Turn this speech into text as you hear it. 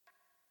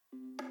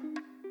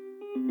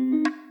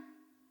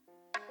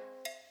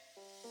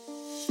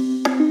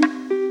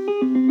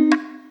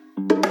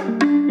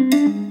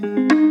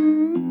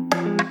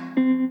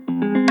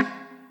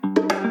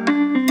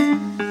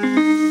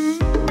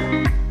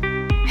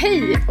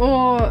Hej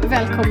och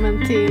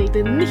välkommen till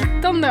det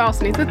 19:e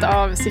avsnittet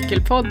av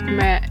Cykelpodd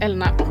med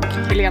Elna och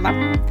Helena.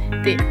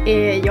 Det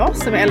är jag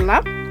som är Elna.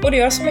 Och det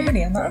är jag som är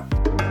Helena.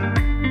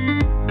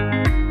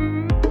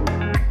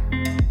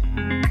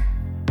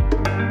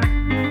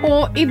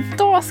 Och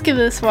idag ska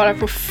vi svara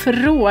på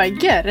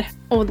frågor.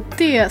 Och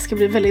det ska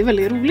bli väldigt,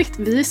 väldigt roligt.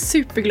 Vi är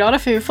superglada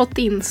för vi har fått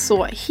in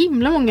så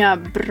himla många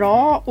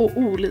bra och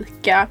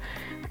olika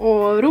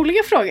och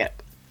roliga frågor.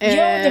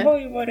 Ja, det har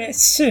ju varit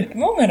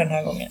supermånga den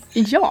här gången.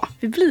 Ja,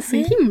 vi blir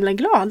så himla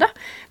glada.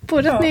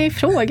 Både att ni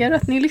frågar och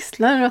att ni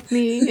lyssnar och att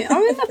ni,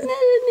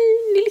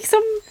 ni liksom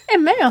är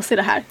med oss i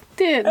det här.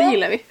 Det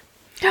gillar vi.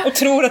 Och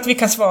tror att vi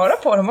kan svara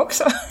på dem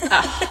också.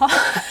 Aha.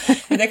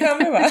 Det kan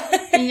vi, va?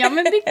 Ja,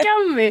 men det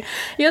kan vi.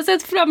 Jag har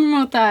sett fram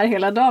emot det här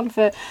hela dagen.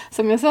 För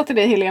som jag sa till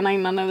dig, Helena,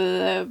 innan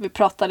när vi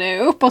pratade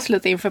upp oss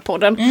lite inför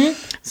podden.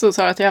 Så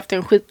sa jag att jag haft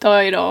en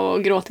skitdag idag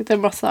och gråtit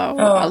en massa.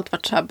 Och allt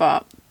varit så här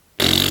bara...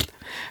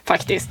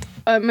 Faktiskt.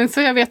 Men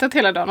så jag vet att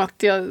hela dagen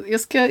att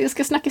jag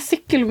ska snacka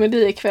cykel med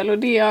dig ikväll. Och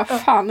det är jag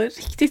fan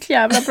riktigt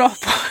jävla bra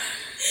på.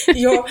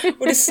 Ja,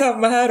 och det är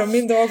samma här. Och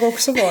min dag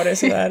också var det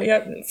sådär.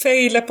 Jag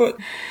failade på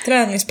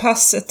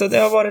träningspasset och det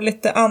har varit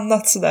lite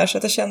annat sådär. Så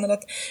att jag känner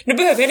att nu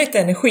behöver jag lite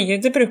energi.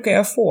 Det brukar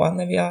jag få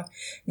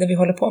när vi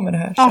håller på med det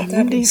här. Ja, så det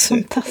här det är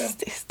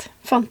fantastiskt.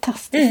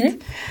 Fantastiskt.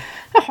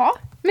 Jaha,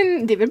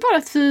 men det är väl bara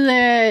att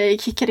vi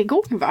kickar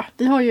igång, va?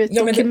 Vi har ju ett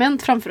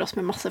dokument framför oss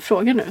med massa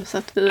frågor nu. Så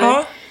att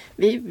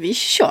vi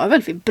kör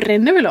väl, vi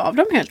bränner väl av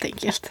dem helt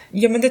enkelt.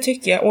 Ja, men det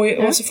tycker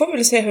jag. Och så får vi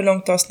väl se hur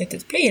långt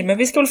avsnittet blir. Men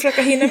vi ska väl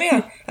försöka hinna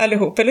med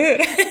allihop, eller hur?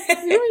 Ja,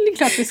 det är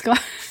klart vi ska.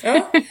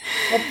 Ja,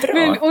 vad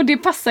bra. Och det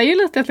passar ju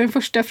lite att den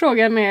första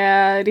frågan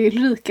är, det är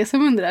Ulrika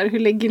som undrar, hur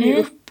lägger ni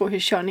upp och hur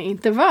kör ni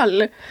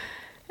intervall?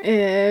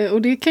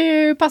 Och det kan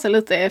ju passa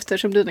lite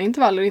eftersom dina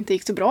intervaller inte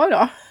gick så bra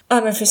idag.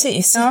 Ja, men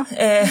precis. Ja.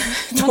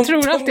 Man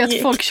tror alltid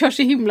att folk kör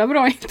så himla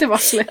bra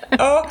intervaller.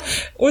 Ja,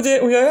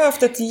 och jag har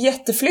haft ett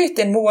jätteflyt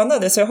i en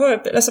månad. Så jag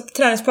har, alltså,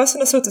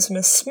 träningspassen har suttit som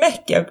en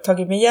smäck. Jag har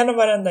tagit mig igenom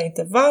varenda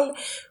intervall.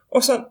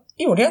 Och så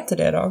gjorde jag inte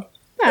det idag.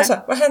 Så,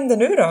 vad hände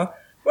nu då?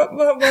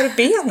 Var är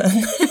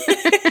benen?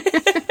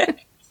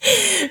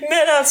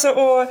 Men alltså,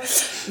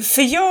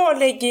 för jag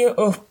lägger ju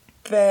upp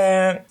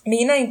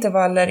mina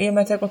intervaller, i och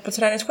med att jag har gått på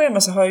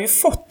träningsschema så har jag ju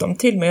fått dem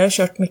till mig. Jag har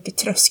kört mycket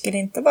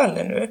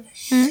tröskelintervaller nu.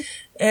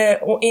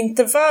 Och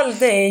intervall,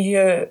 det är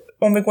ju,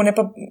 om vi går ner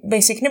på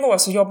basic nivå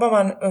så jobbar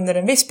man under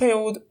en viss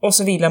period och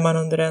så vilar man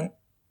under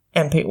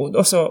en period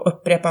och så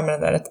upprepar man det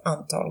där ett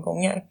antal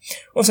gånger.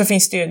 Och så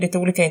finns det ju lite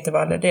olika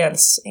intervaller,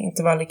 dels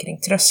intervaller kring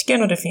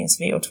tröskeln och det finns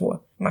VO2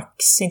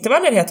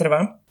 maxintervaller heter det,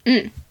 va?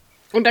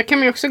 Och där kan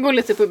man ju också gå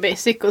lite på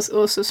basic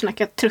och så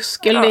snacka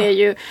tröskel. Det är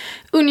ju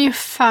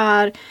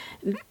ungefär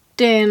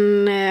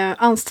den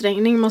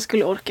ansträngning man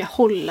skulle orka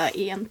hålla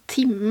i en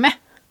timme.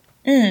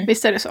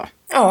 Visst är det så?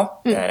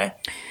 Ja, det är det.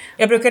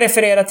 Jag brukar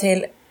referera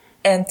till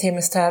en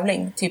timmes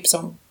tävling, typ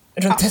som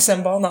runt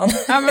SM-banan.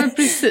 Ja, men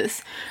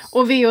precis.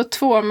 Och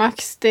VO2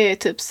 max, det är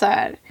typ så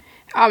här,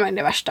 ja, men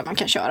det värsta man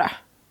kan köra.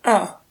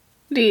 Ja,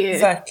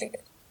 verkligen.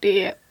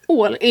 Det är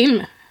all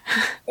in.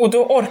 Och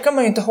då orkar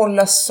man ju inte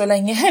hålla så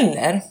länge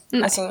heller.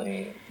 Nej. Alltså,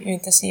 ju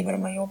intensivare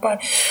man jobbar.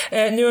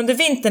 Nu under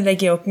vintern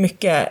lägger jag upp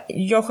mycket.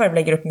 Jag själv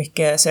lägger upp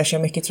mycket, så jag kör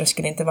mycket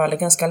tröskelintervaller.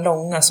 Ganska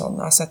långa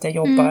sådana, så att jag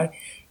jobbar.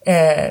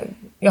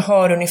 Jag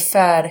har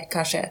ungefär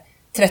kanske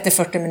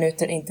 30-40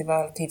 minuter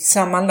intervalltid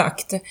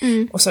sammanlagt.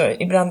 Och så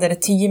ibland är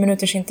det 10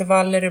 minuters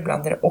intervaller,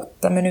 ibland är det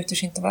 8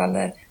 minuters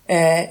intervaller.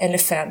 Eller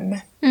 5.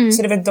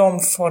 Så det är väl de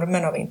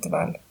formerna av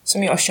intervall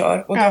som jag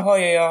kör. Och då har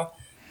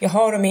jag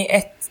har dem i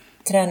ett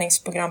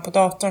träningsprogram på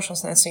datorn som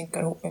sen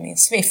synkar ihop med min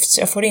Swift.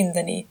 Så jag får in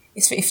den i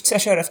Swift. Så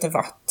jag kör efter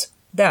watt.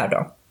 Där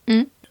då.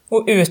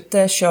 Och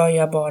ute kör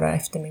jag bara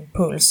efter min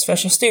puls. För jag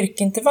kör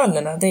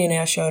styrkeintervallerna. Det är när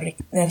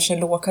jag kör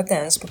låg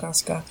kadens på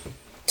ganska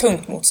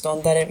tungt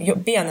motstånd. Där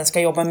benen ska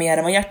jobba mer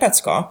än vad hjärtat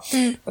ska.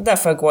 Och där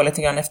får jag gå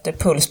lite grann efter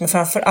puls. Men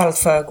framförallt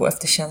får jag gå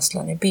efter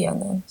känslan i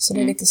benen. Så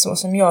det är lite så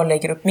som jag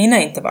lägger upp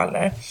mina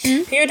intervaller.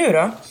 Hur gör du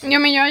då? Ja,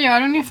 men jag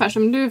gör ungefär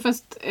som du.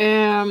 Fast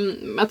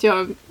att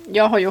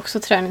jag har ju också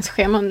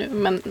träningsschema nu.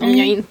 Men om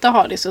jag inte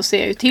har det så ser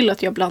jag ju till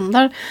att jag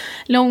blandar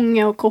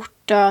långa och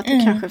korta. Att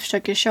jag kanske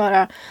försöker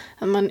köra,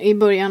 att man i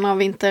början av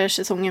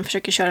vintersäsongen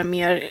försöker köra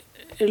mer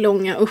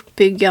långa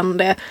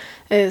uppbyggande.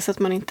 Så att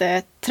man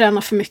inte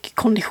tränar för mycket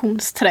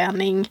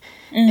konditionsträning.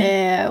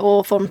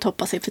 Och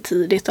formtoppar sig för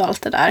tidigt och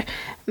allt det där.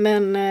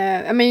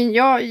 Men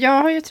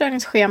jag har ju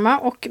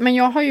träningsschema. Men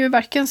jag har ju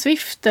varken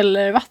Swift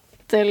eller Watt.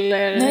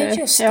 Nej,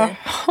 just det. Jag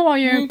har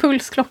ju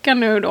pulsklockan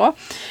nu då.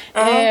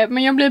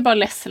 Men jag blir bara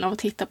ledsen av att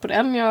titta på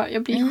den.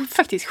 Jag blir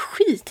faktiskt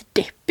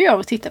skitdeppig av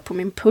att titta på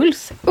min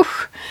puls.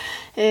 Usch.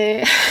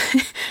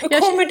 Hur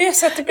kommer det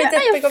så att det blir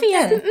deppig av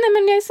den? Nej,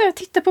 men jag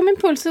tittar på min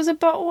puls och så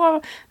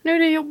bara, nu är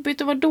det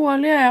jobbigt och vad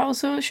dålig jag är. Och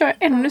så kör jag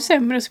ännu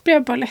sämre och så blir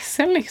jag bara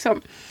ledsen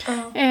liksom.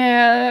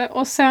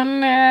 Och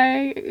sen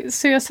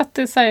så jag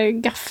satte så här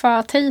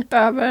gaffatejp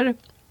över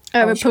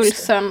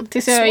pulsen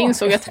tills jag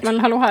insåg att men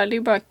hallå här, det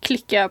är bara att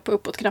klicka på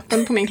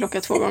uppåt-knappen på min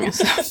klocka 2 gånger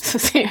så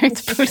ser jag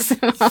inte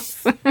pulsen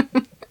alls.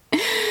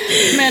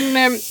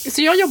 Men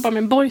så jag jobbar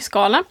med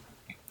borgskala.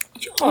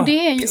 Ja, och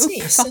det är ju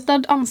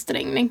uppfattad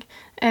ansträngning.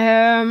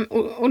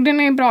 Och den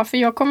är bra för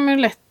jag kommer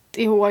lätt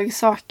ihåg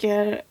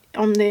saker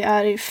om det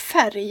är i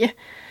färg.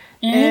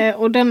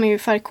 Och den är ju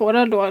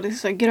färgkodad då. Det är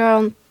så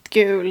grönt,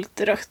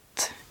 gult,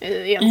 rött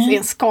i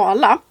en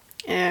skala.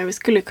 Vi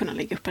skulle kunna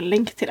lägga upp en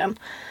länk till den.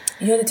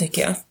 Ja, det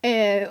tycker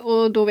jag.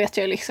 Och då vet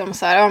jag liksom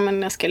så här, ja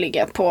men jag ska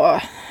ligga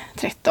på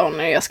 13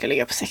 eller jag ska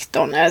ligga på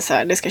 16. Så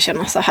här, det ska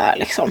kännas så här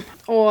liksom.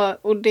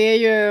 Och det är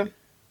ju,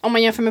 om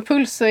man jämför med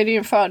puls så är det ju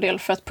en fördel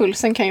för att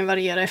pulsen kan ju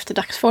variera efter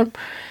dagsform.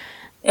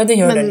 Ja, det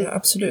gör den ju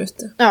absolut.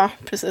 Ja,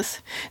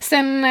 precis.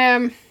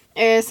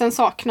 Sen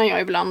saknar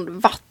jag ibland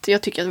watt.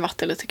 Jag tycker att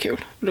watt är lite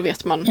kul. Då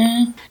vet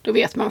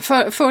man,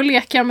 för att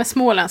leka med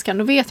småländskan,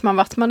 då vet man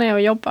vart man är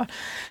och jobbar.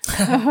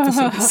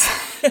 Precis.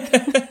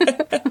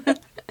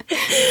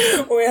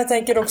 Och jag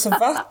tänker också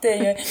watt är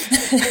ju...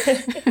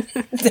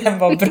 Den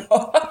var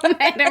bra.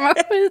 Nej, den var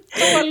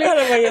skitdålig.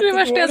 Ja, det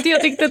värsta är att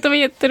jag tyckte att det var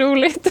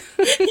jätteroligt.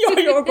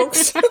 Ja, jag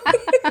också.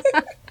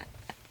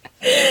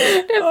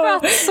 Det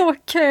var så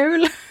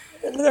kul.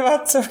 Det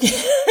var så kul.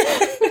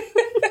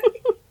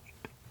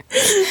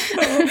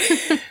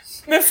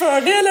 Men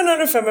fördelen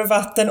ungefär med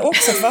vatten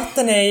också, att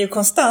vatten är ju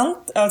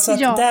konstant. Alltså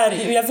att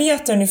där, jag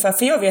vet ungefär,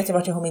 för jag vet ju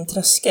vart jag har min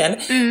tröskel.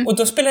 Och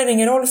då spelar det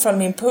ingen roll för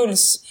min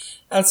puls,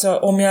 alltså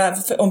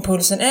om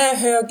pulsen är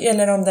hög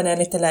eller om den är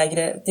lite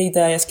lägre, det är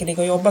där jag ska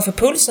ligga och jobba. För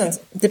pulsen,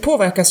 det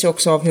påverkas ju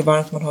också av hur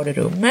varmt man har i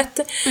rummet.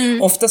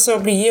 Ofta så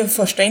blir ju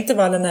första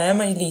intervallen är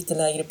man ju lite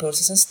lägre puls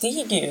och sen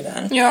stiger ju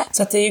den. Ja.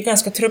 Så att det är ju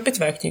ganska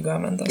trubbigt verktyg att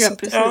använda. Ja, så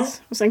precis. Ja.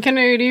 Och sen kan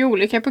det ju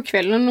olika på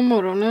kvällen och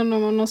morgonen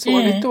om man har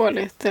sovit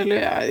dåligt. Eller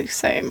jag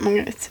säger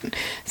många.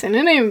 Sen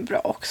är det ju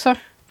bra också.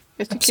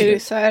 Jag tycker det är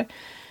så här,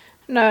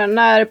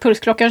 när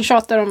pulsklockan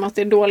tjatar om att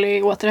det är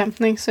dålig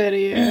återhämtning så är det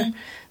ju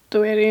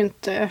då är det ju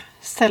inte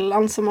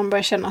sällan som man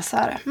börjar känna så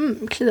här,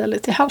 kliar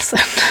lite i halsen.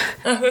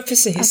 Ja, men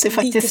precis. Att det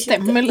faktiskt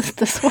stämmer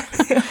lite så.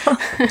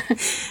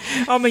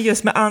 Ja, men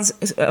just med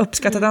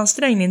uppskattad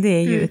ansträngning, det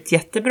är ju ett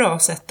jättebra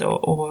sätt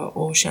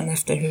att känna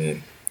efter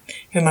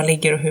hur man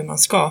ligger och hur man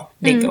ska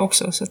ligga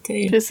också. Så det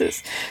är ju...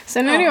 Precis.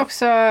 Sen är det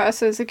också,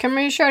 alltså, så kan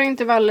man ju köra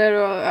intervaller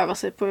och öva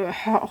sig på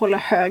att hålla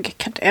hög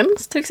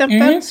kadens till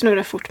exempel.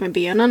 Snurra fort med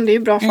benen, det är ju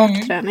bra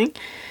fartträning.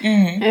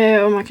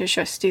 Och man kan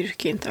köra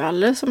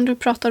styrkeintervaller som du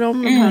pratade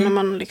om. De här när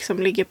man liksom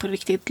ligger på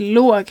riktigt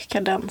låg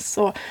kadens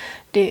och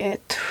det är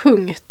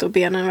tungt och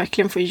benen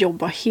verkligen får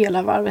jobba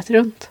hela varvet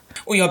runt.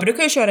 Och jag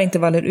brukar ju köra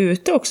intervaller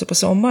ute också på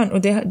sommaren.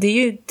 Och det är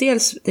ju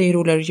dels det är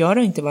roligare att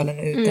göra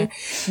intervallerna ute.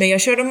 Men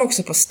jag kör dem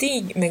också på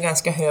stig med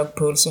ganska hög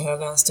puls och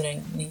hög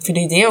ansträngning. För det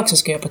är det jag också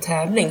ska göra på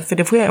tävling. För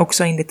det får jag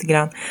också in lite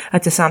grann.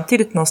 Att jag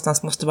samtidigt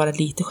någonstans måste vara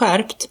lite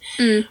skärpt.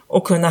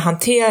 Och kunna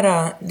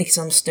hantera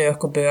liksom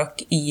stök och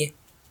bök i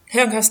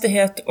hög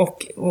hastighet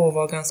och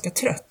vara ganska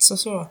trött.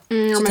 Så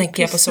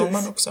tänker jag på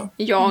sommaren också.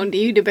 Ja, det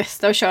är ju det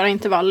bästa att köra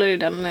intervaller i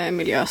den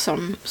miljö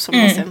som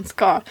man sen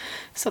ska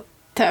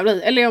tävla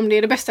i. Eller om det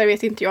är det bästa, jag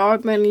vet inte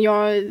jag. Men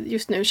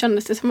just nu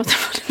kändes det som att det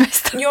var det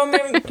bästa. Ja,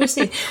 men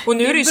precis. Och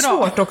nu är det ju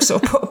svårt också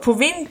på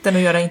vintern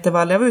att göra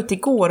intervaller. Jag var ute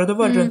igår och då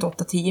var det runt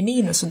 8-10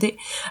 minus. Och det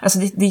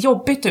är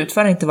jobbigt att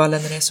utföra intervaller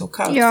när det är så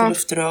kallt. För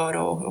luftrör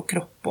och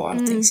kropp och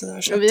allting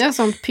sådär. Så och vi har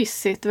sånt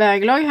pissigt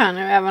väglag här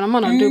nu. Även om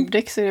man har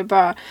dubbdäck så är det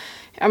bara...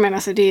 Jag menar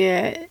alltså det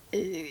är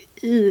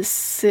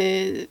is...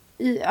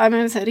 jag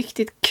menar så här,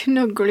 riktigt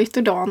knuggligt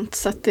och dant.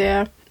 Så att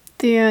det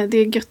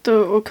är gött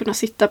att kunna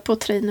sitta på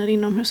trainer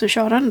inomhus och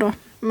köra ändå.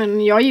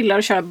 Men jag gillar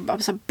att köra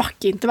alltså,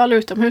 backintervaller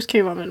utomhus kan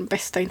ju vara den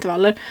bästa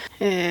intervaller.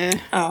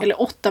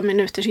 Eller 8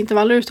 minuters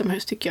intervaller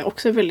utomhus tycker jag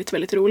också är väldigt,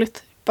 väldigt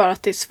roligt. Bara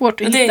att det är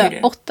svårt att hitta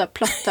 8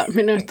 platta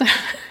minuter.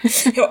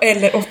 Ja,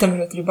 eller 8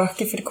 minuter i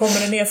backe, för det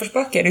kommer en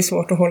nedförsbacke är det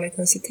svårt att hålla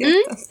intensiteten.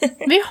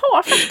 Vi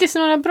har faktiskt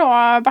några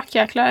bra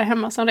backjäklar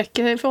hemma som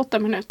räcker för 8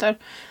 minuter.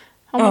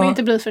 Om man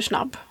inte blir för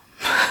snabb.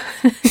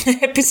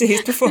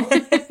 Precis, du får...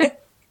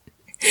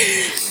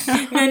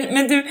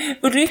 Men du,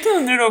 Ulrika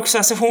undrar också,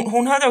 alltså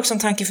hon hade också en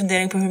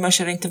tankefundering på hur man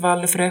kör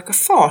intervaller för att öka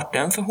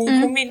farten. För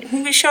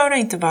hon vill köra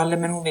intervaller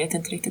men hon vet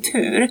inte riktigt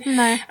hur.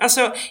 Nej.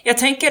 Alltså, jag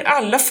tänker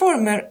alla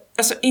former,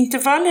 alltså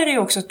intervaller är ju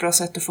också ett bra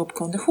sätt att få upp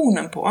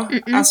konditionen på.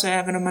 Alltså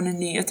även om man är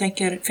ny, jag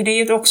tänker, för det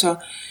är ju också,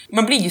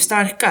 man blir ju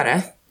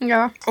starkare.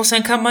 Ja. Och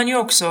sen kan man ju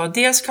också,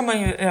 dels kan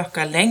man ju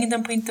öka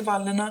längden på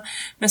intervallerna,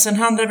 men sen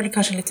handlar det väl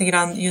kanske lite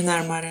grann ju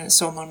närmare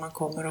sommar man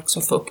kommer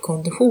också få upp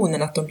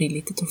konditionen, att de blir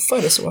lite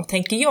tuffare så,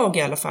 tänker jag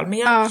i alla fall. Men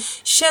jag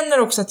känner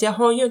också att jag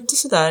har ju inte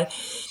sådär,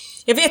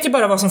 jag vet ju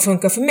bara vad som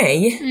funkar för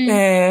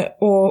mig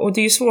och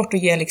det är ju svårt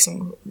att ge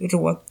liksom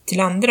råd till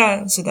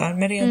andra sådär,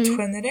 men rent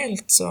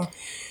generellt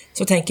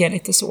så tänker jag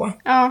lite så.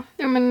 Ja,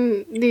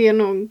 men det är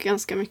nog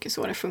ganska mycket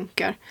så det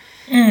funkar.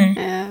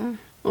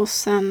 Och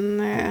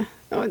sen...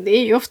 Ja, det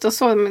är ju ofta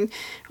så, men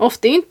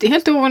ofta är det inte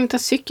helt ovanligt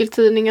att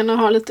cykeltidningarna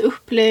har lite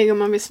upplägg om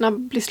man vill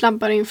bli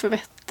snabbare inför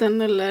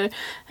Vättern eller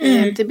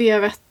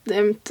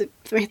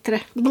vad heter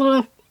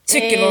det?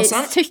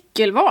 Cykelvasan.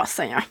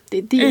 Cykelvasan, ja. Det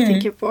är det jag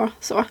tänker på.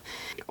 Så.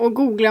 Och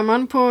googlar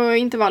man på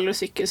intervaller och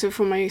cykel så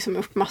får man ju liksom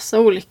upp massa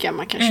olika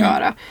man kan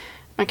köra.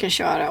 Man kan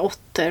köra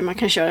 8, man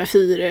kan köra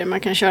 4, man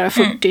kan köra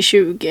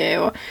 40-20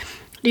 och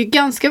det är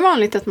ganska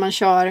vanligt att man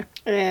kör,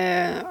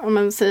 om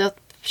man säger att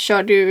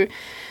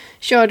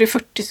kör du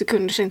 40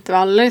 sekunders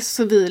intervaller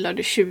så vilar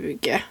du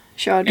 20.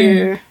 Kör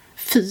du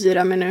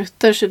 4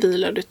 minuter så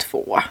vilar du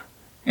 2.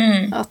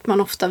 Att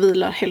man ofta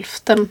vilar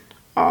hälften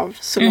av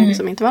så långt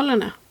som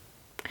intervallen är.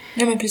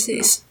 Ja, men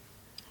precis.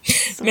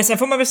 Så. Men sen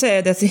får man väl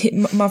säga det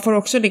att man får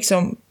också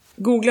liksom,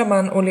 googlar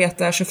man och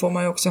letar så får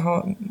man ju också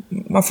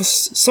man får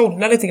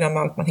sålla lite grann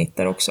med allt man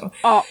hittar också.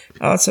 Ja.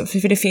 Alltså,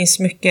 för det finns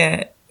mycket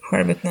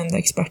självutnämnda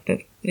experter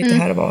lite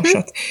här och var.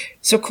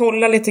 Så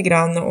kolla lite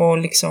grann och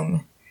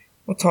liksom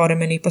och ta det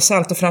med en nypa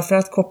salt och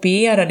framförallt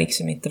kopiera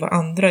liksom inte vad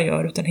andra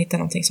gör utan hitta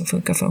någonting som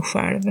funkar för en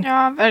själv.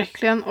 Ja,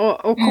 verkligen.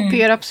 Och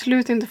kopiera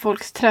absolut inte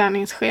folks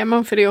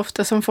träningsscheman för det är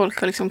ofta som folk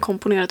har liksom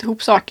komponerat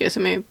ihop saker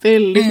som är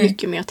väldigt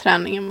mycket mer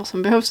träning än vad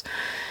som behövs.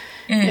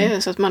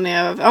 Så att man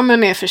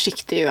är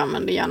försiktig och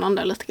använder hjärnan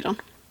där lite grann.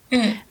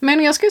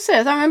 Men jag skulle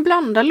säga att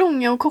blanda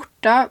långa och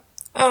korta,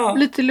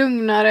 lite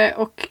lugnare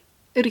och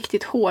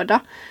riktigt hårda.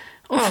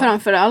 Och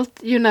framförallt,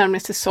 ju närmare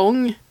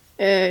säsong,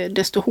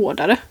 desto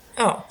hårdare.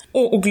 Ja,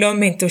 och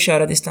glöm inte att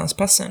köra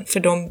distanspassen. För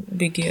de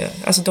bygger ju,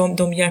 alltså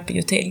de hjälper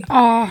ju till.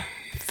 Ja,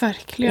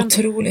 verkligen.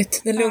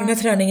 Otroligt. Den lugna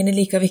träningen är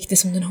lika viktig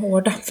som den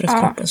hårda för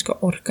att kroppen ska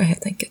orka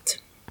helt enkelt.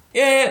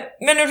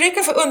 Men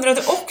Ulrika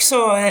undrade också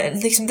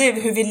liksom det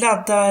hur vi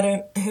laddar,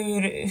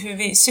 hur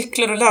vi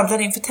cyklar och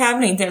laddar inför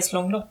tävling. Dels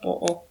långlopp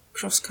och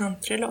cross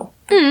country-lopp.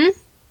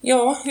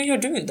 Ja, hur gör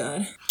du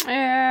där?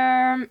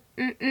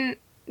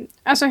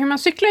 Alltså hur man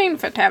cyklar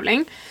inför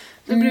tävling.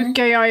 Då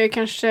brukar jag ju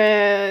kanske,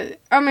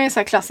 men så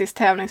här klassisk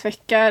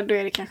tävlingsvecka, då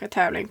är det kanske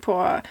tävling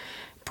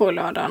på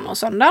lördagen och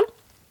söndagen.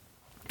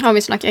 Om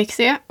vi snackar XC.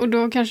 Och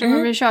då kanske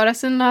man vill köra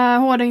sina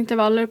hårda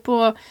intervaller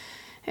på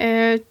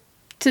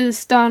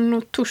tisdagen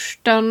och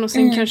torsdagen. Och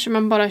sen kanske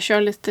man bara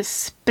kör lite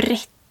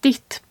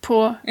sprättigt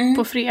på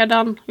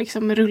fredagen.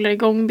 Liksom rullar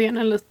igång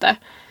benen lite.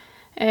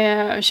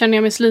 Känner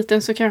jag mig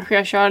sliten så kanske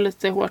jag kör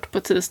lite hårt på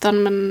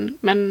tisdagen.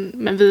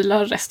 Men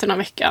vilar resten av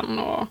veckan.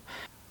 Och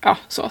ja,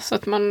 så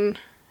att man...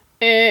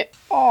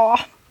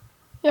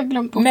 jag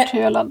glömde bort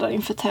hur jag laddar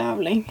inför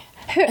tävling.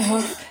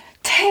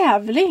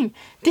 Tävling?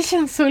 Det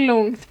känns så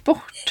långt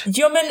bort.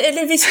 Ja, men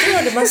eller visst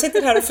gör det. Man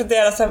sitter här och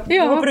funderar så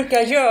här, vad brukar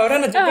jag göra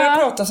när du börjar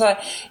prata så här?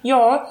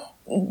 Ja,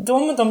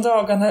 de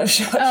dagarna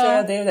kör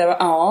jag det och det.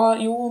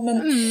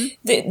 Men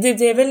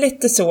det är väl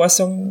lite så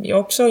som jag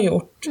också har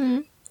gjort.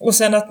 Och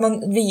sen att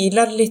man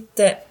vilar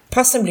lite.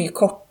 Passen blir ju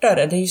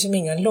kortare. Det är ju som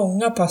inga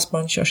långa pass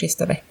man kör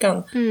sista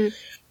veckan.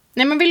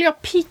 Nej, man vill ju ha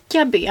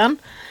picka ben.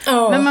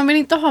 Men man vill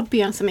inte ha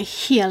ben som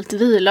är helt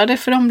vilade.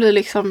 För de blir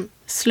liksom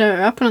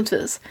slöa på något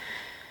vis.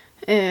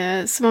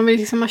 Så man vill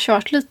liksom ha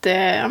kört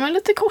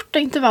lite korta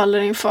intervaller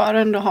inför. Och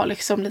ändå ha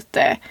liksom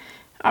lite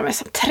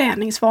som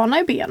träningsvana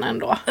i benen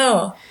då.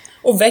 Ja,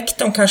 och väck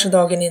dem kanske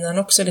dagen innan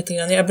också lite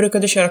grann. Jag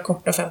brukade köra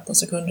korta 15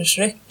 sekunders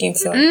räck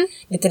inför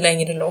lite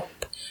längre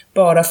lopp.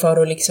 Bara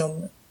för att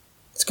liksom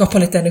skapa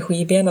lite energi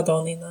i benen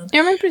dagen innan.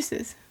 Ja, men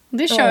precis.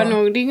 Det är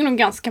nog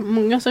ganska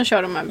många som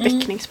kör de här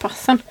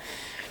väckningspassen.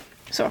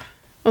 Så.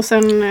 Och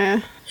sen...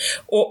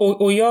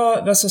 Och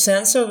jag, alltså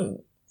sen så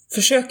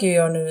försöker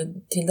jag nu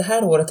till det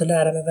här året att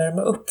lära mig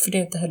värma upp. För det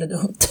är inte heller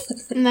dumt.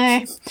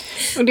 Nej.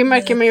 Och det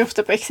märker man ju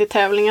ofta på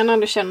exit-tävlingarna.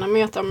 Då känner man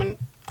ju att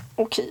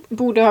okej,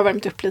 borde ha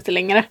värmt upp lite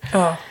längre.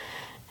 Ja.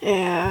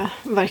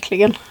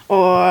 Verkligen.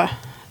 Och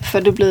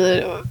för det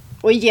blir...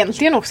 Och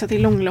egentligen också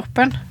till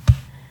långloppen.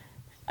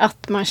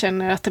 Att man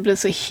känner att det blir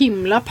så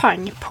himla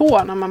pang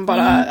på när man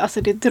bara...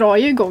 Alltså det drar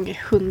ju igång i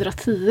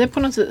 110 på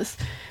något vis.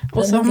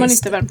 Och så har man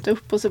inte värmt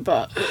upp och så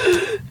bara...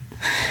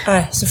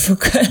 Nej, så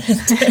funkar det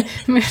inte.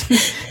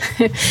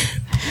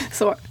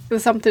 Så.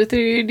 Samtidigt är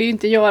det ju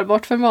inte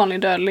görbart för en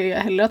vanlig dödlig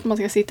heller att man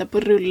ska sitta på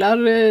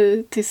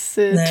rullar tills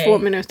 2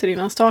 minuter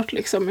innan start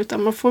liksom.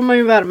 Utan man får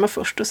ju värma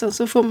först och sen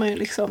så får man ju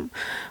liksom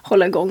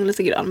hålla igång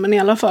lite grann. Men i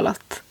alla fall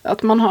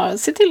att man har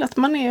sett till att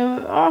man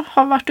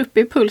har varit uppe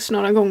i puls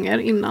några gånger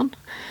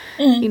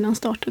innan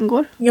starten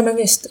går. Ja, men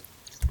visst.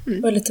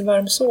 Var lite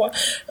varm så.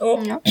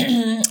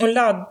 Och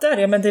laddar,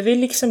 ja men det är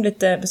liksom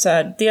lite så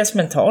här, dels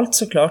mentalt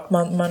såklart,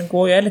 man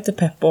går ju lite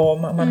pepp och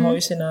man har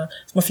ju sina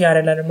små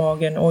fjärilar i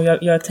magen och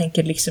jag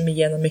tänker liksom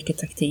igenom mycket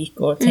taktik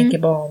och tänker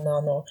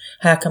banan och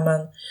här kan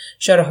man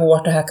köra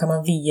hårt och här kan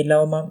man vila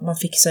och man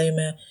fixar ju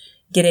med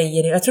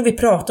grejer. Jag tror vi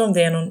pratade om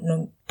det i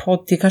någon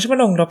podd till kanske var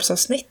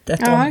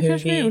långloppsavsnittet om hur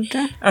vi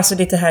alltså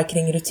lite här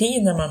kring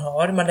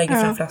rutiner man lägger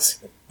fram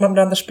flaskor. Man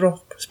blandar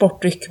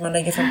sportdryck, man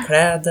lägger fram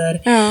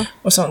kläder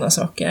och sådana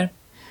saker.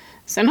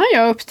 Sen har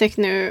jag upptäckt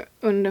nu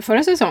under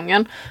förra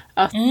säsongen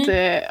att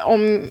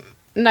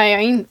när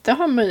jag inte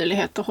har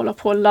möjlighet att hålla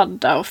på och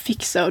ladda och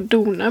fixa och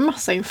dona en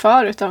massa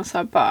inför utan så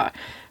här bara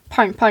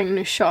pang,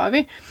 nu kör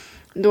vi.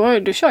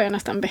 Då kör jag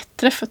nästan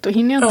bättre för att då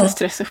hinner jag inte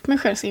stressa upp mig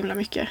själv så himla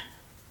mycket.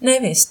 Nej,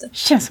 visst.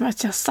 Känns som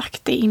att jag har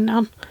sagt det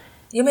innan.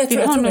 Ja, men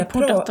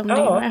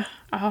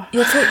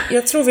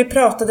jag tror vi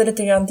pratade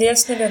lite grann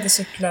dels när vi hade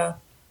cyklat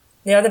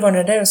Ja, det var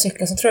när det där att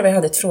cykla. Sen tror jag vi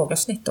hade ett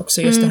frågasnitt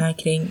också. Just det här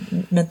kring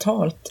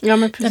mentalt. Ja,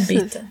 men precis. Den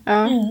biten.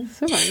 Ja,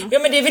 så var det nog. Ja,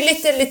 men det är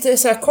väl lite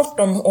så här kort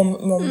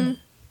om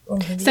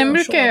Sen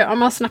brukar jag, om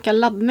man snackar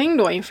laddning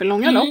då inför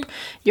långa lopp.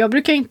 Jag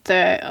brukar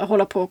inte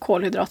hålla på och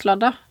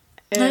kolhydratladda.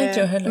 Nej, inte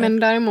jag heller. Men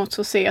däremot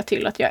så ser jag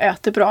till att jag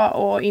äter bra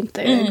och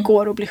inte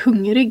går och blir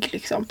hungrig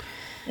liksom.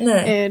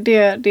 Nej.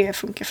 Det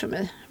funkar för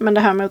mig. Men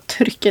det här med att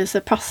trycka i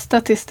sig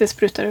pasta tills det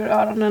sprutar ur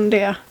öronen,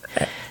 det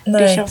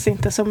känns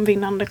inte som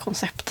vinnande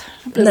koncept.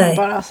 Det blir man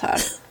bara så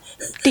här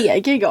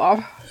degig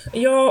av.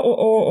 Ja,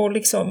 och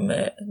liksom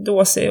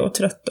dåsig och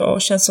trött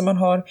och känns som man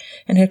har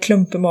en hel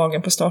klump i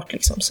magen på start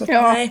liksom. Så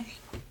nej.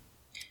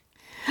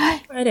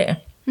 Vad är det?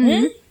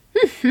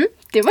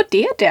 Det var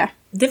det.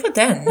 Det var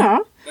den.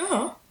 Ja.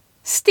 Ja.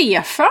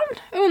 Stefan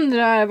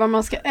undrar vad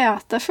man ska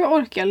äta för att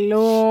orka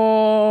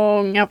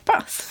långa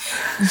pass.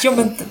 Ja,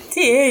 men det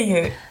är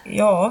ju...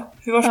 Ja,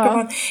 hur ska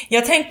man...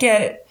 Jag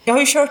tänker... Jag har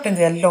ju kört en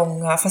del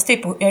långa... Fast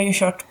jag har ju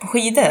kört på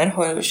skidor.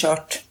 Har jag ju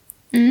kört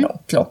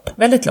långt lopp.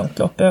 Väldigt långt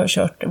lopp.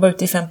 Jag var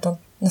ute i 15,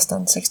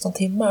 nästan 16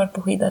 timmar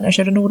på skidor när jag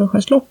körde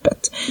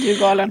Nordenskiöldsloppet. Du är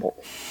galen.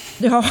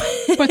 Ja.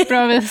 På ett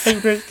bra vis.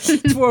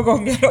 2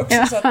 gånger också.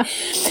 Ja. Så.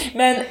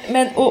 Men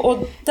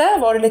där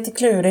var det lite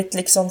klurigt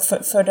liksom,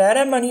 för där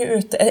är man ju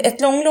ute.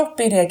 Ett långlopp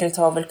i regel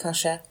tar väl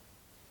kanske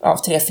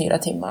 3-4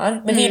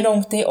 timmar. Men det är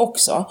långt det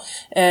också.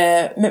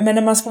 Men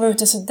när man ska vara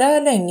ute så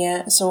där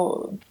länge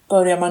så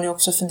börjar man ju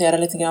också fundera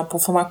lite grann på,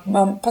 för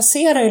man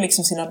passerar ju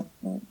liksom sina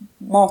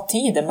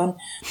mattider.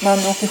 Man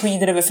åker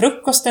skidor över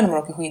frukosten, man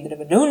åker skidor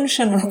över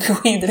lunchen, man åker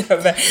skidor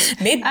över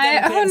middagen. Nej,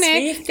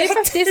 hörni, det är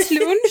faktiskt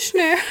lunch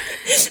nu.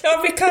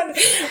 Ja, vi kan.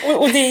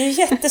 Och det är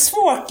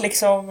jättesvårt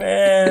liksom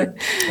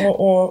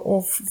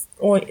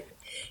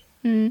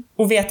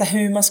och veta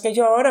hur man ska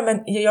göra,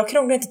 men jag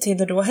krånglade inte till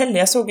det då heller.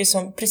 Jag såg ju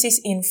som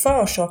precis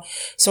inför så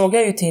såg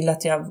jag ju till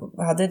att jag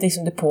hade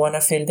liksom depåerna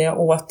fyllda. Jag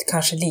åt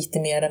kanske lite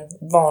mer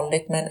än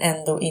vanligt, men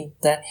ändå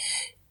inte.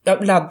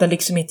 Jag laddade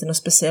liksom inte något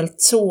speciellt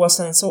så. Och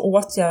sen så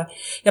åt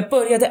jag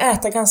började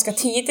äta ganska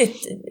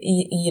tidigt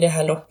i det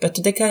här loppet.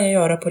 Och det kan jag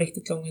göra på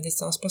riktigt långa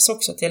distanspass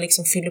också. Att jag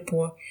liksom fyller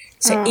på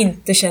så jag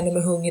inte känner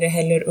mig hungrig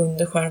heller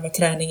under själva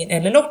träningen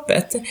eller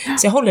loppet.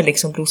 Så jag håller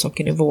liksom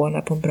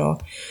blodsockernivåerna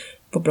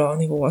på bra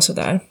nivå och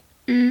sådär.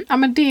 Ja,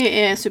 men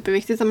det är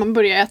superviktigt att man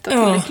börjar äta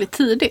tillräckligt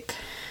tidigt.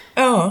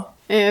 Ja.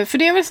 För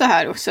det är väl så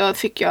här också,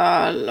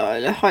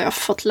 har jag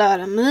fått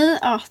lära mig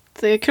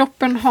att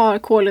kroppen har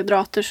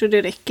kolhydrater så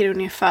det räcker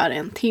ungefär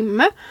 1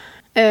 timme.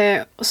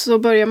 Och så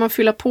börjar man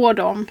fylla på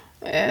dem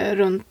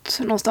runt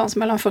någonstans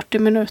mellan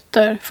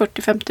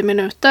 40-50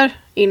 minuter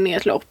in i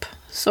ett lopp.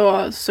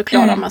 Så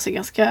klarar man sig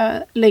ganska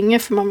länge,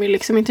 för man vill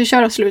liksom inte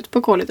köra slut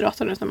på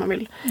kolhydraterna,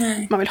 utan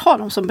man vill ha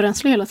dem som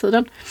bränsle hela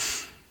tiden.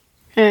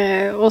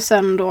 Och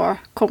sen då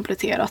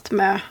kompletterat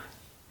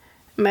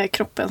med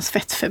kroppens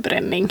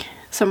fettförbränning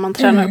som man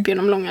tränar upp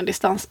genom långa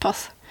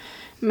distanspass.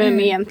 Men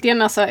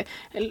egentligen alltså,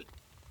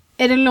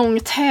 är det lång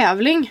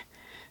tävling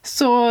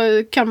så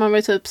kan man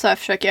väl typ så här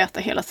försöka äta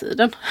hela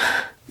tiden.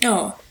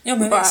 Ja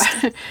men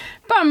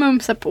bara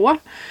mumsa på.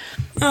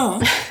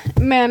 Ja.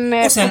 Men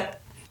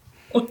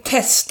och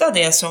testa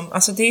det som,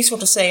 alltså det är ju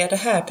svårt att säga det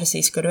här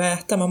precis ska du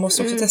äta. Man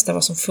måste också testa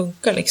vad som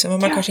funkar liksom. Och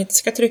man kanske inte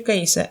ska trycka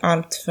i sig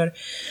allt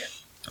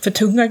för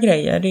tunga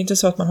grejer. Det är inte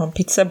så att man har en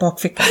pizza i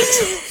bakfickan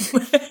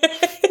liksom.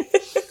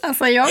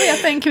 Alltså jag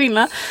vet en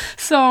kvinna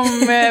som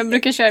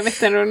brukar köra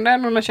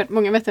Vätternrundan. Hon har kört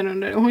många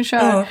Vätternrundor. Och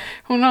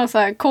hon har så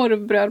här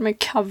korvbröd med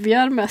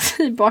kaviar med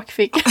sig i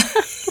bakfickan.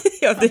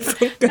 Ja, det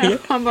funkar ju.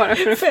 Ja, bara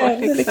för att få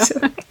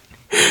liksom.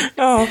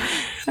 Ja.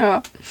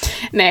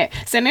 Nej,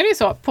 sen är det ju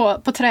så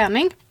på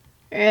träning.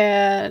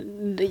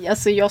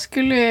 Alltså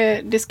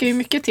det ska ju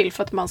mycket till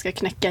för att man ska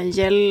knäcka en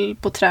gel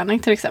på träning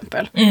till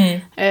exempel.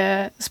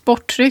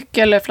 Sporttryck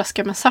eller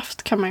flaska med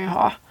saft kan man ju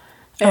ha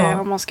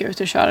om man ska ut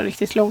och köra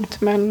riktigt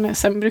långt. Men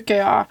sen brukar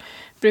jag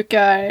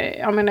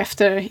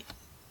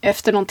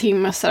efter någon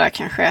timme så där,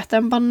 kanske äta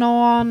en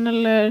banan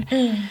eller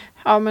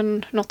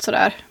något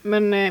sådär.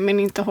 Men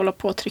inte hålla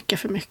på att trycka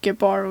för mycket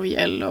bar och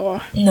gel och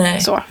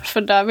så.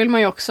 För där vill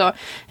man ju också,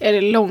 är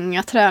det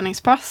långa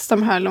träningspass,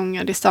 de här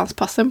långa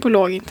distanspassen på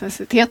låg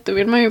intensitet, då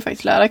vill man ju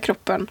faktiskt lära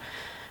kroppen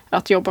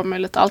att jobba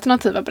med lite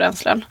alternativa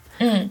bränslen.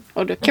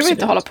 Och då kan vi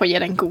inte hålla på att ge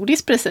den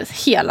godis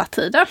precis hela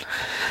tiden.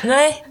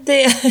 Nej,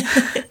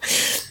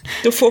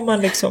 då får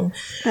man liksom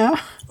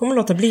får man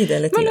låta bli det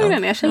lite grann. Man lugnar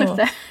ner sig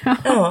lite.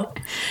 Ja.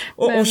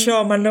 Och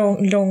kör man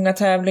långa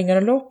tävlingar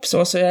och lopp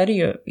så är det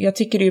ju, jag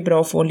tycker det är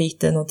bra att få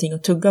lite någonting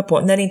att tugga på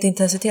när inte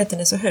intensiteten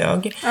är så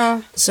hög.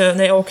 Så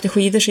när jag åkte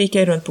skidor så gick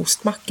jag runt på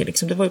ostmackor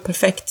liksom. Det var ju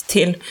perfekt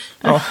till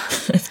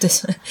efter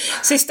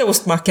sista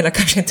ostmackorna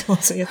kanske inte var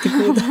så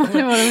jättegoda.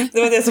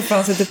 Det var det som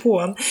fanns i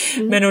depån.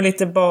 Men och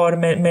lite bar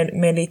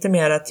med lite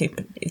mera typ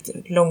lite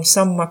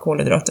långsamma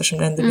kolhydrater som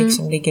ändå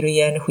liksom ligger och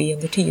ger energi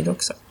under tid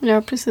också.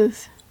 Ja,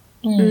 precis.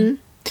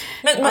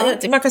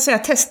 Men man kan säga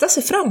testa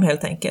sig fram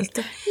helt enkelt.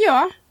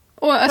 Ja,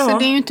 och alltså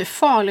det är ju inte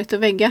farligt att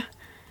vägga.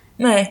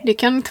 Nej. Det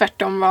kan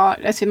tvärtom vara,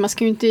 alltså man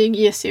ska ju inte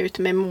ge sig ut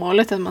med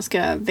målet att man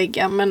ska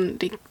vägga, men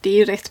det är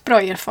ju rätt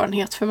bra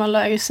erfarenhet för man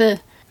lär ju sig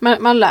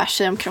man lär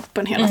sig om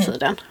kroppen hela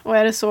tiden. Och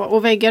är det så,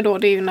 och väggar då,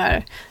 det är ju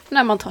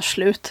när man tar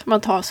slut.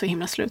 Man tar så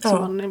himla slut så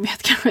man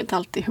vet kanske inte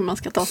alltid hur man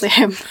ska ta sig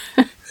hem.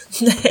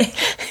 Nej.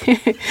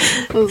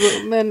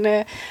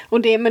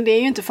 Men det är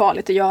ju inte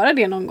farligt att göra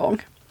det någon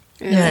gång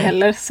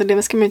heller. Så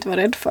det ska man inte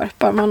vara rädd för.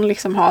 Bara man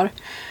liksom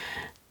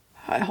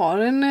har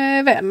en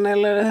vän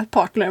eller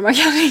partner man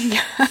kan ringa.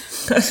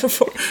 Alltså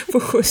få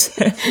skjuts.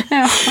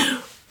 Ja.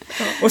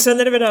 Och sen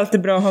är det väl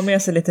alltid bra att ha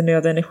med sig lite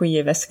nödenergi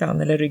i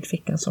väskan eller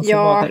ryggfickan som får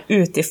vara där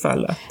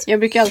utifall att... Jag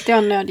brukar alltid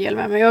ha en nödhjälm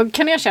med. Men jag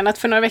kan erkänna att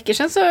för några veckor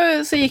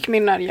sedan så gick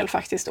min nödhjälm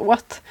faktiskt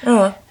åt.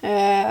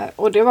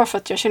 Och det var för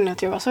att jag kände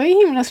att jag var så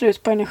himla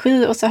slut på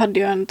energi. Och så hade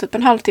jag typ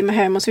en halvtimme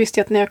hem. Och så visste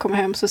jag att när jag kommer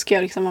hem så ska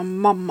jag liksom vara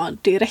mamma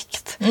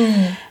direkt.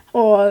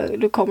 Och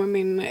då kommer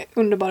min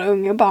underbara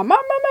unge och bara mamma.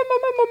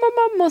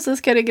 Och så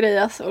ska det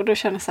grejas. Och då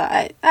känner jag så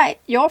här, nej,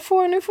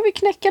 nu får vi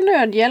knäcka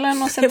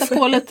nödhjälmen och sätta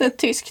på lite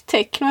tysk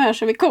techno här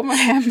så vi kommer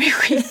hem i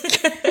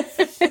skick.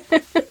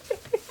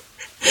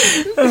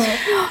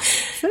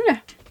 Så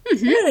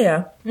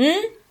det.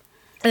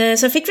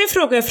 Sen fick vi en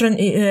fråga från,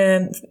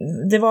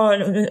 det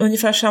var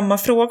ungefär samma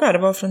fråga, det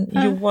var från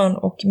Johan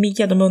och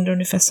Mia, de undrar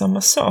ungefär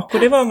samma sak. Och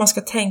det var vad man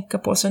ska tänka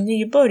på som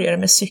nybörjare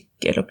med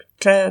cykel och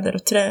kläder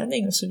och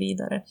träning och så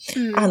vidare.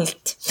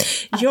 Allt.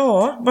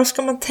 Ja, vad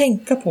ska man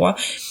tänka på?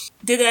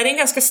 Det där är en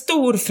ganska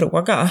stor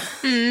fråga,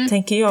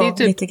 tänker jag. Det är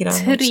typ lite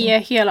grann 3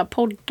 också. hela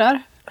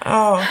poddar.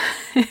 Ja,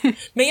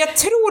 men jag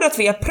tror att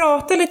vi har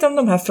pratat lite om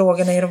de här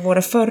frågorna i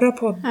våra förra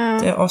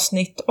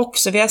poddavsnitt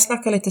också. Vi har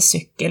snackat lite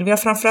cykel, vi har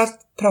framförallt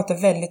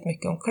pratat väldigt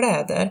mycket om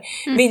kläder.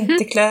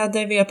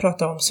 Vinterkläder, vi har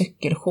pratat om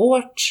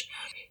cykelshorts.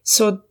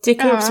 Så det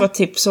kan också vara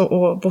tips att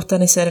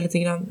botanisera lite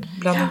grann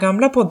bland de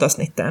gamla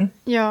poddavsnitten.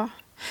 Ja,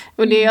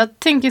 och det jag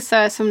tänker så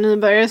här, som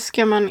nybörjare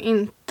ska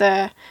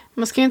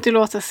man ska inte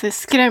låta sig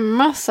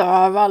skrämmas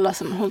av alla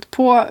som har hållit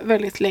på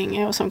väldigt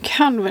länge och som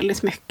kan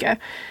väldigt mycket.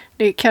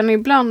 Det kan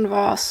ibland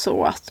vara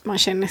så att man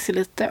känner sig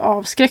lite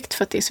avskräckt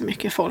för att det är så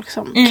mycket folk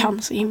som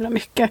kan så himla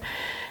mycket.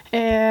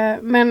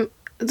 Men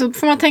då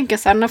får man tänka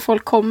så här, när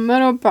folk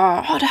kommer och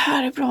bara det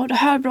här är bra, det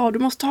här är bra, du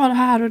måste ha det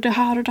här och det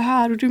här och det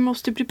här och du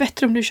måste bli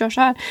bättre om du kör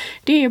så här.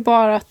 Det är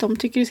bara att de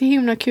tycker det är så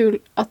himla kul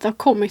att det har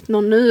kommit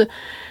någon ny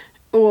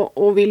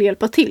och vill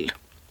hjälpa till.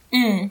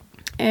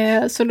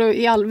 Så då,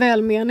 i all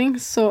välmening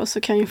så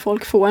kan ju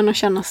folk få en att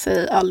känna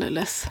sig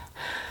alldeles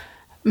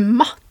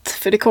matt.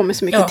 För det kommer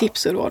så mycket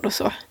tips och råd och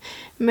så.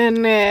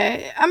 Men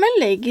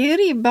lägg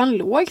ribban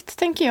lågt,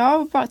 tänker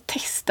jag. Och bara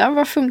testa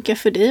vad funkar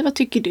för dig. Vad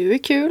tycker du är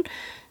kul?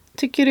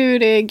 Tycker du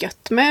det är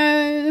gött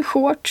med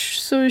shorts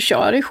så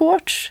kör i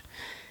shorts.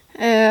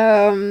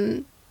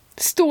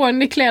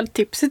 Stående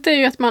klädtipset är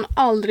ju att man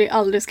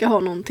aldrig ska ha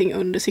någonting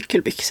under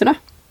cykelbyxorna.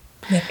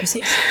 Nej,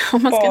 precis.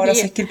 Bara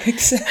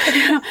cykelbyxor.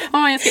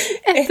 Om man ska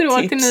ett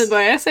råd till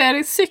nybörjare så är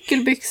det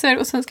cykelbyxor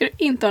och sen ska du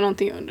inte ha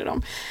någonting under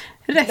dem.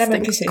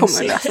 Resten kommer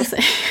att lösa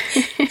sig.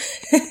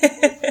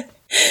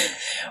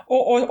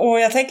 och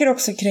jag tänker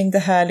också kring det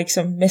här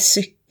liksom med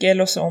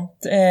cykel och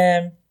sånt.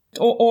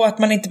 Och att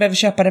man inte behöver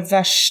köpa det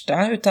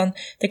värsta, utan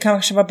det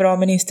kanske var bra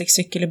med en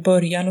instegscykel i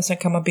början och sen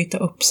kan man byta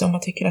upp så om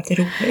man tycker att det är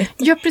roligt.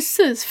 Ja,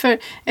 precis. För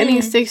en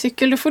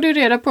instegscykel, då får du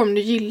reda på om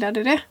du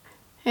gillade det.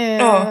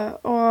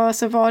 Och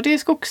så var det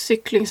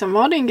skogscykling som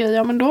var din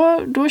grej, men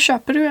då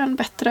köper du en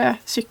bättre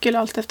cykel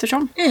allt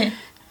eftersom.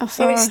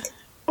 Alltså,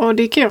 och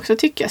det kan jag också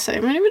tycka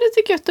sig. Men det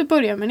tycker jag att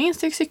börja med en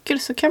instegscykel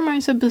så kan man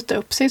ju så byta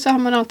upp sig så har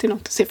man alltid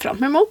något att se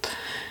fram emot.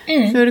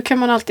 För då kan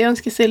man alltid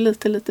önska sig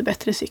lite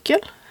bättre cykel.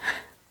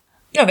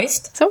 Ja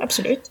visst, så.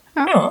 Absolut.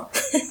 Ja.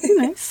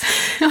 Nice.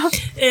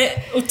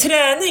 Och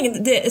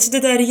träning, det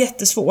där är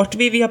jättesvårt.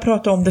 Vi har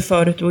pratat om det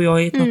förut, du och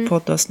jag i ett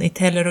poddavsnitt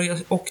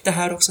heller, och det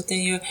här också, att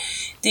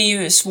det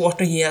är ju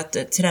svårt att ge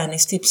ett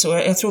träningstips. Och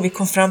jag tror vi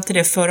kom fram till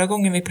det förra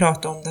gången vi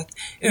pratade om det.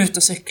 Ut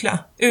och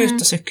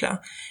cykla.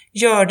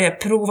 Gör det,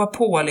 prova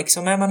på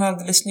liksom. Är man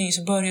alldeles ny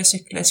så börja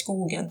cykla i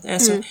skogen.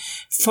 Alltså,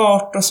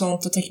 fart och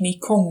sånt och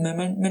teknik kommer,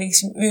 men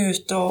liksom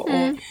ut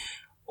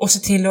och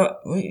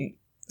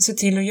se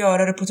till att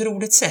göra det på ett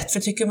roligt sätt. För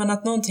tycker man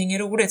att någonting är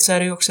roligt så är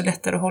det ju också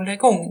lättare att hålla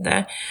igång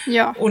det.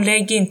 Ja. Och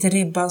lägg inte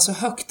ribban så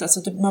högt.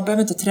 Alltså, man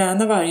behöver inte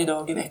träna varje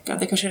dag i veckan.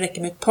 Det kanske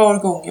räcker med ett par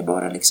gånger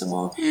bara.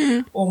 Liksom,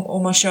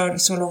 om man kör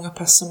så långa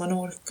pass som man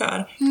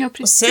orkar. Ja,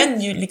 och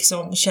sen ju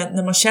liksom,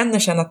 när man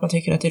känner att man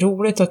tycker att det är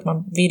roligt och att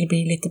man vill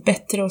bli lite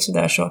bättre och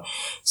sådär,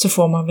 så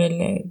får man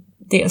väl...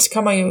 Dels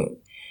kan man ju...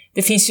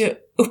 Det finns ju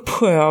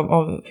uppsjö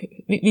av...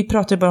 Vi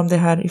pratade bara om det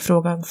här i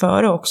frågan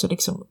före också,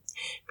 liksom,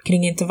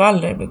 kring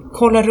intervaller.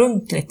 Kolla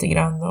runt lite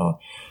grann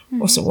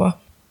och så.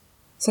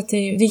 Så att det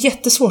är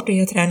jättesvårt att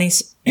ge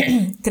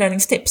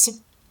träningstips.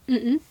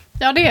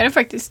 Ja, det är det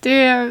faktiskt. Det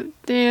är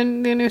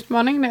en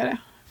utmaning, det är det.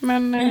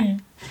 Men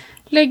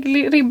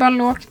lägg ribban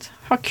lågt,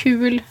 ha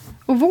kul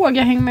och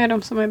våga hänga med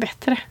dem som är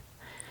bättre.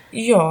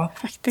 Ja,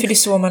 faktiskt. För det är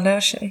så man lär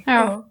sig.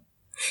 Ja.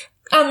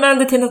 Anmäl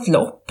dig till något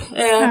lopp.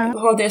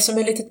 Ha det som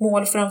ett litet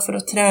mål framför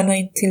att träna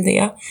in till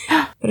det.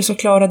 För att så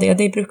klara det.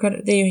 Det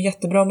är ju en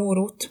jättebra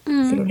morot.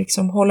 För att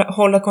liksom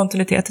hålla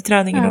kontinuitet i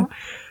träningen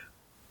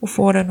och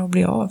få den att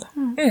bli av.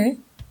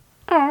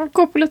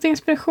 gå på lite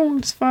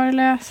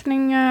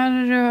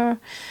inspirationsföreläsningar. Och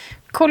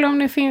kolla om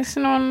det finns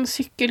någon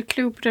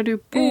cykelklubb där du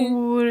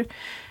bor.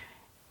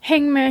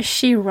 Häng med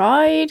She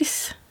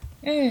Rides.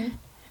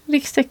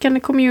 Rikstäckande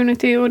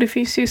community. Och det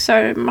finns ju så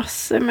här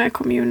massor med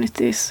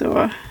communities.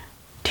 Och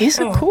det är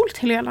så coolt,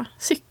 Helena.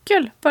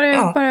 Cykel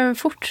bara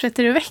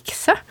fortsätter att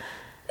växa.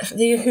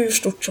 Det är ju hur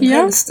stort som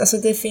helst. Alltså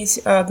det finns,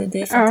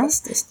 det är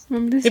fantastiskt.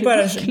 Det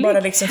är bara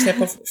liksom se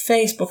på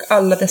Facebook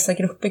alla dessa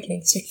grupper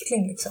kring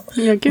cykling liksom. Och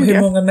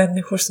hur många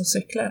människor som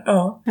cyklar.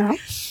 Ja,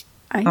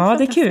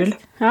 det är kul.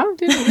 Ja,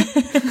 det är roligt.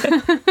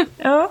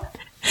 Ja.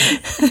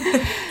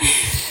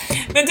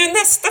 Men du,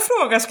 nästa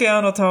fråga ska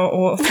jag nog ta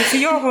och för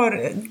jag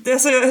har,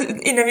 alltså,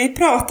 innan vi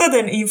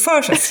pratade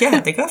inför så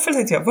fjädergaffel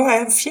tänkte jag, vad är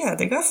en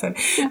fjädergaffel?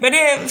 Men det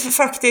är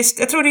faktiskt,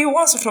 jag tror det är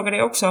Johan som frågar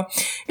det också.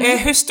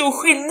 Hur stor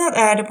skillnad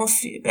är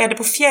det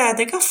på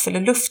fjädergaffel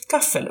eller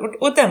luftgaffel?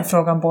 Och den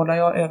frågan bollar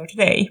jag över till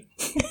dig.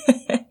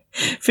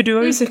 För du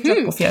har ju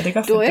cyklat på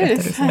fjädergaffel, berättade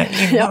du för mig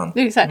innan. Ja,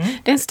 det är så här.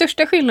 Den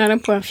största skillnaden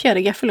på en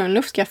fjädergaffel och en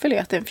luftgaffel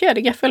är att en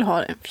fjädergaffel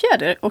har en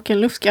fjäder och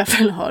en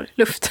luftgaffel har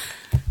luft.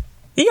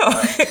 Ja,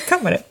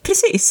 kan man det.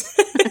 Precis.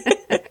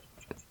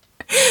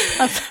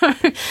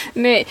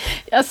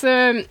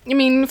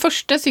 Min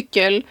första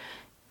cykel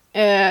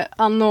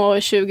anno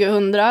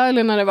 2000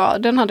 eller när det var,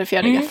 den hade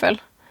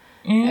fjädergaffel.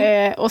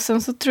 Och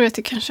sen så tror jag att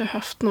jag kanske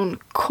haft någon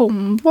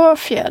kombo av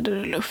fjäder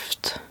och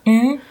luft.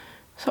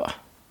 Så.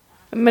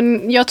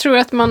 Men jag tror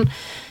att man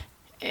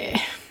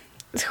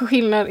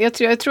jag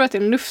tror att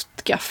en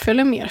luftgaffel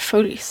är mer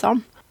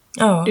följsam.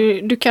 Ja.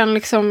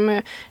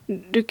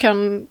 Du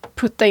kan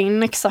putta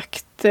in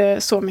exakt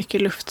så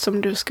mycket luft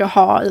som du ska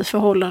ha i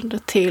förhållande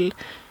till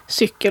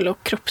cykel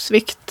och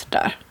kroppsvikt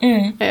där.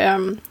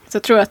 Så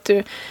jag tror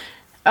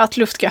att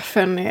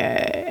luftgaffeln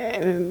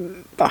är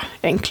bara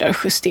enklare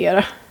att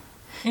justera.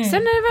 Sen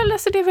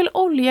är det väl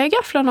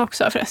oljagafflarna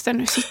också förresten.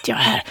 Nu sitter jag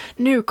här.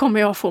 Nu kommer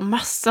jag få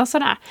massa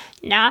sådana.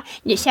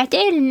 Nu satt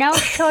Elna och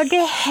sa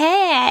det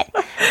här.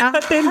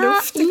 Nu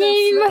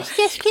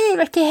måste jag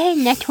skriva till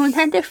henne att hon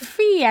hade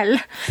fel.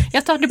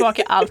 Jag tar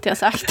tillbaka allt jag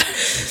sagt.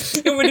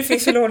 Jo, men det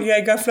finns väl olja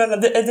i gafflarna.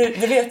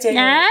 Det vet jag ju.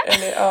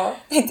 Eller,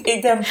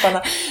 i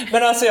dämparna.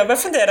 Men alltså jag bara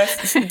funderar.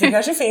 Det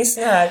kanske finns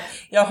sån här.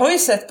 Jag har ju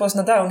sett på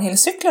såna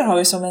downhillcyklar har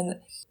ju som en...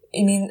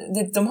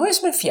 de har ju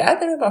som en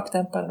fjäder med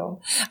bakdämparen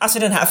då. Alltså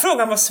den här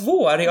frågan var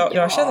svår.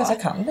 Jag känner att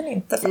jag kan den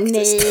inte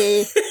faktiskt.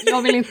 Nej,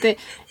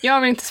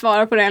 jag vill inte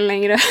svara på den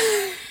längre.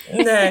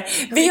 Nej,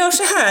 vi gör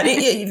så här.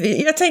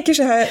 Jag tänker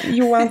så här,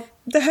 Johan.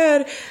 Det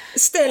här,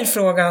 ställ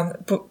frågan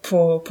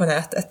på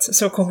nätet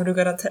så kommer du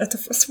garanterat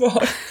att få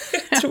svar.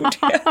 Jag tror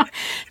det.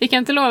 Vi kan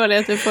inte lova dig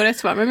att du får rätt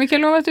svar, men vi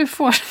kan lova att du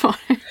får svar.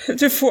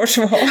 Du får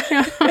svar.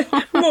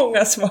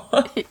 Många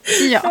svar.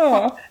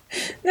 Ja.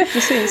 Nej,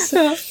 precis.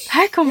 Ja.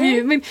 Här kommer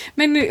ju,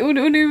 men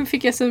nu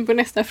fick jag syn på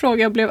nästa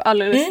fråga och blev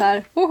alldeles så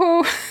här.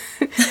 Woho!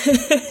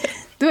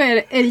 Då är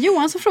det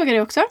Johan som frågar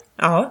det också.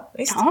 Ja,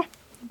 visst. Ja.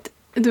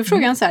 Då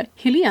frågar han så här: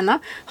 Helena,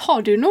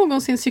 har du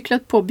någonsin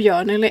cyklat på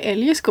björn eller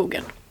älg i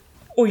skogen?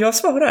 Och jag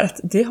svarar att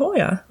det har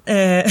jag.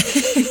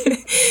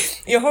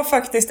 Jag har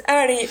faktiskt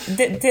älg,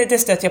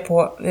 det stöter jag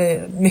på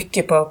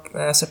mycket på,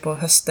 alltså på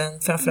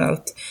hösten,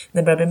 framförallt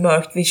när det börjar bli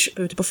mörkt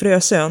ute på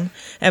Frösön.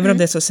 Även om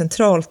det är så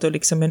centralt och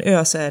liksom en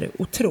ö så är det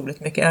otroligt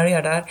mycket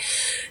älgar där.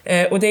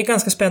 Och det är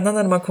ganska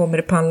spännande när man kommer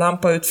i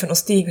pannlampa ut för någon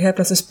stig och helt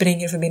plötsligt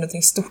springer förbi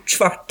något stort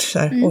svart. Så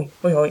här,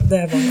 oj,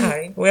 där var en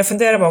älg. Och jag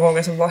funderar många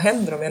gånger, så vad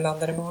händer om jag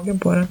landar i magen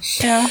på den?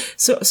 Ja.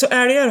 Så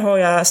älgar har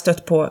jag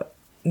stött på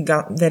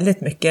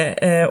väldigt mycket,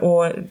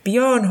 och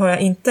björn har jag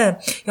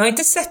har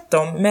inte sett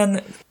dem, men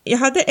jag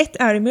hade ett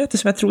älgmöte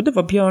som jag trodde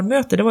var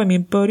björnmöte. Det var i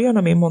början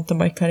av min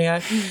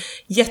mountainbike-karriär.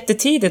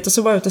 Jättetidigt, och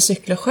så var jag ute och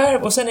cykla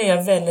själv, och sen är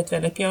jag väldigt,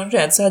 väldigt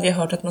björnrädd. Så hade jag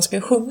hört att man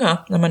ska sjunga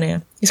när man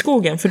är i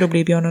skogen, för då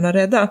blir björnarna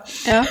rädda.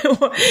 Ja.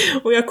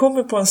 och jag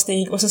kommer på en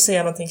stig och så ser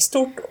jag någonting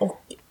stort och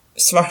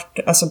svart,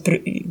 alltså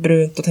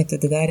brunt, och tänkte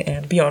att det där är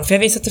en björn. För jag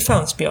visste att det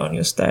fanns björn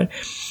just där.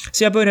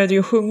 Så jag började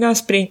ju sjunga,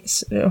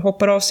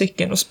 hoppar av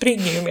cykeln och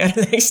springer ju mer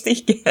längs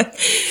stigen.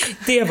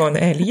 Det var en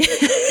älg.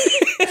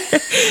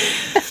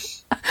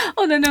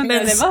 Och den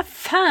undrade, vad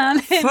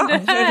fan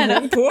händer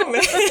här? På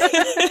mig?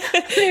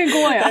 Nu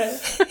går jag.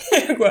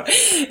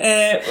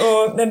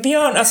 Men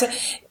björn, alltså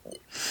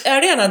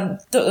älgarna,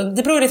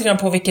 det beror lite grann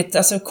på vilket,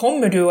 alltså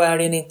kommer du och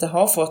älgen inte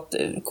har fått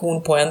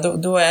kon på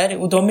en, då är det,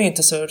 och de är ju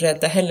inte så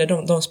rädda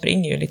heller, de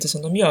springer ju lite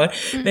som de gör.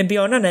 Men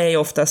björnarna är ju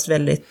oftast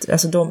väldigt,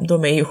 alltså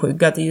de är ju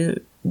skygga, det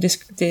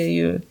är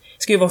ju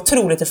ska ju vara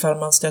otroligt ifall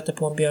man stöter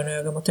på en björn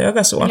öga mot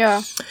öga så.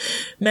 Ja.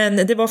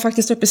 Men det var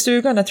faktiskt uppe i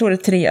stugan, jag tror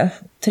det är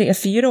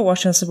 3-4 år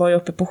sedan, så var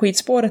jag uppe på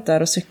skidspåret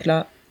där och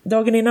cykla.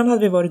 Dagen innan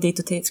hade vi varit dit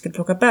och skulle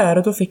plocka bär,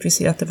 och då fick vi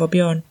se att det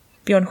var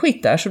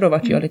björnskit där, så då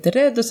var jag lite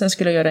rädd, och sen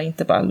skulle jag göra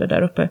intervaller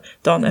där uppe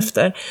dagen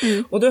efter.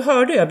 Och då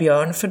hörde jag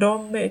björn, för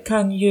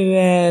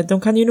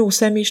de kan ju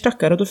nosa i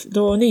myrstackar, och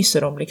då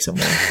nyser de liksom och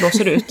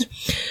blåser ut.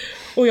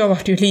 Och jag var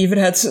ju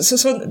livrädd,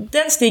 så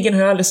den stigen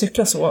har jag aldrig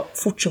cyklat så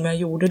fort som jag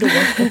gjorde då.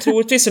 Och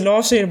troligtvis så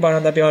la sig bara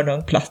den där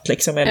björnen platt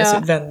liksom, eller så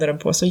vände den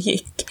på så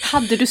gick.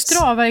 Hade du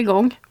Strava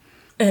igång?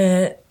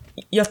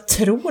 Jag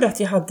tror att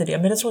jag hade det,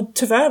 men jag tror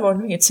tyvärr var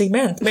det inget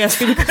segment, men jag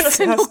skulle kunna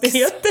se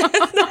hastigheten.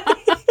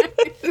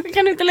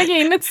 Kan du inte lägga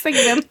in ett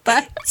segment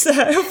där? Så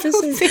här, ja,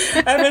 precis.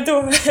 Nej, men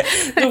då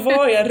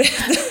var jag rädd.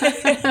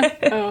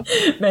 Ja.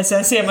 Men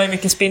sen ser man ju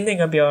mycket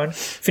spillning av björn,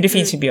 för det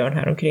finns ju björn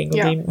här omkring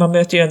och man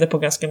möter ju ändå på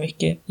ganska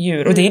mycket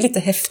djur, och det är lite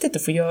häftigt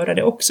att få göra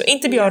det också.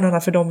 Inte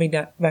björnarna, för de vill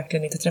jag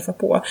verkligen inte träffa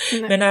på.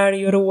 Men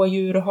älg och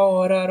rådjur och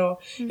harar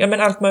och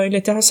men allt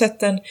möjligt. Vi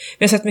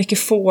har sett mycket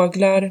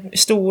fåglar,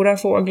 stora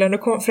fåglar.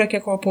 Nu försöker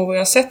jag komma på vad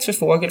jag har sett för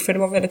fågel, för det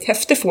var en väldigt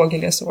häftig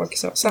fågel jag såg.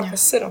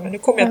 Men nu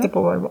kommer jag inte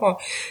på vad det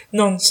var.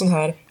 Någon sån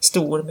här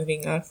stor med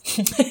vingar.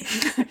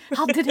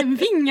 Hade den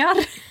vingar?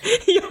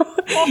 Ja,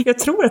 jag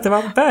tror att det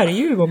var en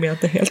berguv om jag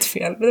inte är helt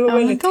fel. Men det var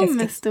väldigt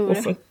häftigt. De är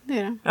stora. Det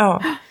är de.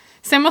 Ja.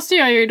 Sen måste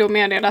jag ju då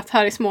meddela att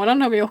här i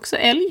Småland har vi också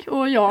älg,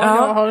 och jag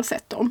har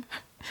sett dem.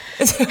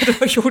 Du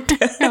har gjort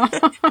det.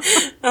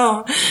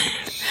 Ja.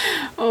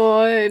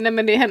 Och nej,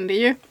 men det händer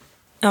ju.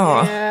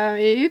 Ja.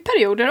 I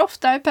perioder,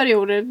 ofta i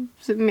perioder,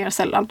 mer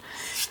sällan.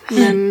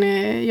 Men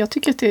jag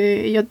tycker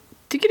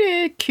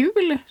det är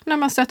kul när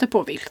man stöter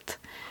på vilt.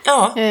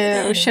 Ja.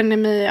 Och känner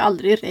mig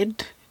aldrig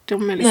rädd.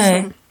 De är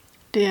liksom,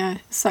 det är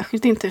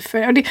särskilt inte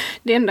för...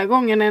 Det enda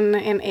gången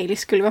en älg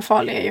skulle vara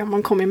farlig är om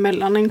man kommer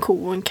emellan en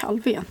ko och en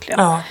kalv egentligen.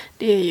 Ja.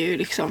 Det är ju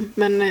liksom,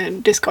 men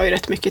det ska ju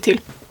rätt mycket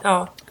till.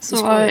 Ja.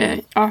 Så,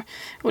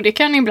 och det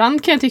kan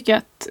ibland kan jag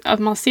tycka att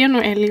man ser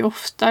nog älg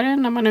oftare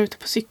när man är ute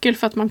på cykel,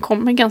 för att man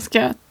kommer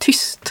ganska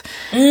tyst.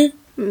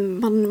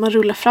 Man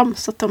rullar fram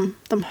så att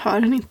de hör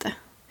en inte.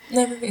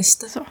 Nej, men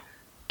visst. Så.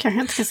 Kanske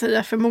jag inte ska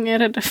säga, för många är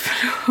rädda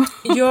för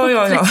att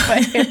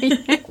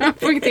Ja.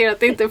 poängtera att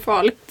det inte är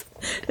farligt.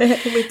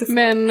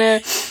 Men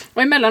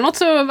och emellanåt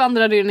så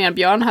vandrar det ner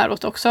björn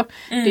häråt också.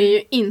 Det är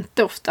ju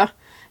inte ofta.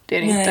 Det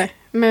är det inte.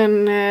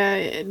 Men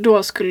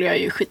då skulle jag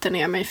ju skita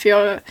ner mig,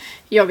 för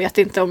jag vet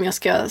inte om jag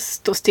ska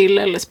stå still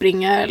eller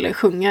springa eller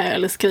sjunga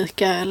eller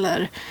skrika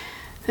eller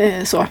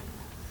så.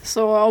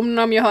 Så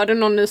om jag hörde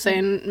någon nu säga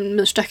en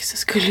myrstack, så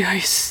skulle jag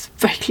ju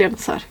verkligen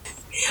så här.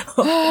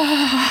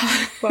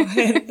 Vad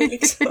händer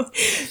liksom?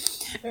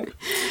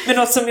 Men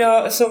något som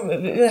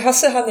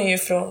Hasse, han är ju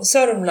från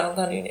Sörmland,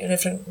 han är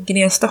från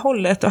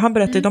Gnesta-hållet, och han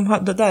berättade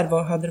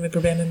hade de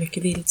problem med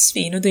mycket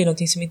vildsvin, och det är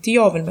någonting som inte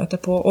jag vill möta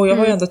på, och jag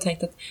har ju ändå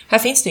tänkt att här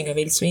finns det inga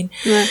vildsvin.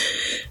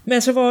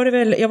 Men så var det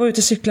väl, jag var ute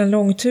och cyklade en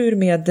långtur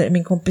med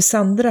min kompis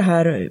Sandra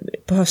här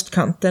på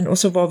höstkanten, och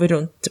så var vi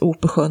runt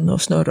Opesjön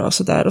och snurra och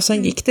sådär, och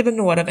sen gick det väl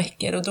några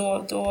veckor, och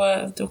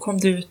då kom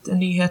det ut en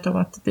nyhet om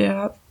att det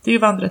är ju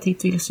vandrat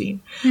hit vildsvin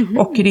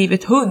och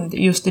rivit hund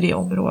just i det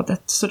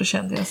området. Så då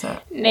kände jag så här.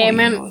 Nej,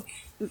 men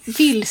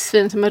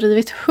vildsvin som har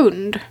rivit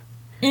hund.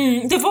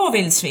 Det var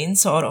vildsvin,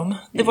 sa de.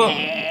 Det var...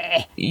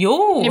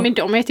 Jo! Nej, men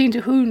de äter inte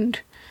hund.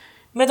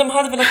 Men de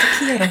hade väl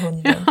attackerat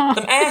hunden.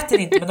 De äter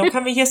inte, men de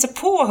kan väl ge sig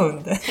på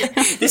hunden.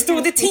 Det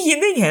stod i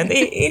tidningen,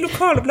 i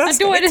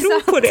lokalblasten. Ja, jag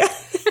tror på det.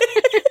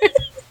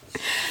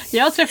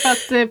 Jag har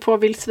träffat på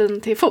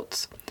vildsvin till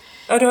fots.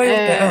 Ja, du har gjort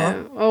det,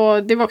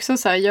 och det var också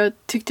så här, jag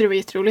tyckte det var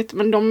jätteroligt,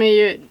 men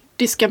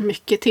det ska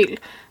mycket till.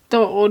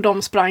 Och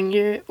de sprang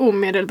ju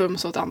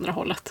omedelbums åt andra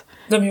hållet.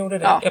 De gjorde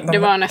det? Ja, det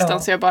var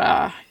nästan så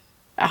jag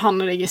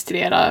hann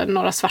registrera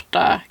några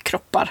svarta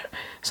kroppar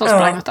som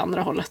sprang åt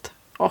andra hållet.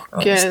 Och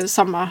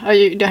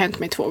det har hänt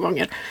mig 2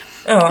 gånger.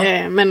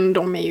 Men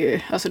de är ju,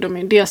 alltså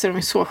dels är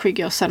de så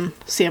skygga, och sen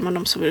ser man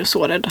dem så är de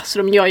så rädda. Så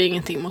de gör ju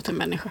ingenting mot en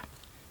människa.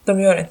 De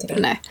gör inte det?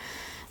 Nej.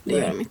 Det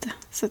gör de inte.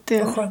 Så det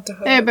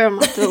behöver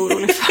man inte vara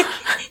orolig för.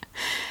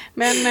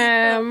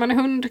 Men man är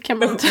hund kan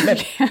man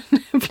tydligen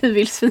bli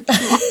vildsvinsmat.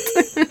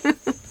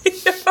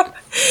 Ja.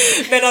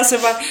 Men alltså,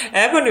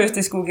 är man ute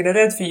i skogen och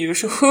rädd för djur,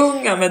 så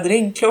sjunga med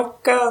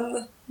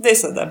ringklockan. Det är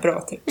sådär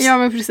bra tips. Ja,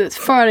 men precis.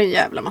 För en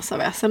jävla massa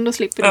väsen, då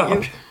slipper du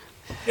djur.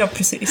 Ja,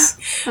 precis.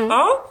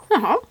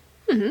 Jaha.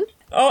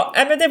 Ja,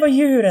 men det var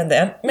djuren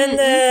det. Men...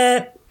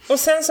 Och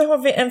sen så har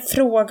vi en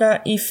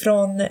fråga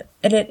ifrån,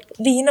 eller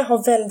Lina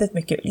har väldigt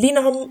mycket,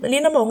 Lina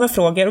har många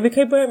frågor, och vi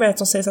kan ju börja med att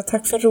hon säger så här: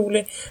 tack för en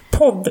rolig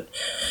podd.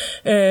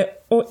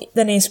 Och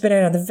den är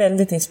inspirerande,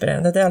 väldigt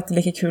inspirerande. Det är alltid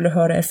lika kul att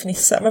höra er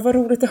fnissa. Men vad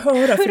roligt att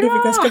höra, för det är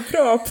vi ganska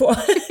bra på.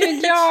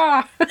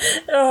 Ja!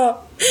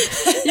 Ja.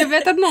 Jag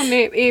vet att någon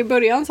i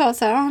början sa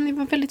så här: ni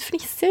var väldigt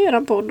fnissiga i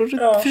eran podd. Och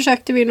då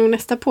försökte vi nog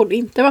nästa podd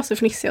inte vara så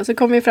fnissiga. Och så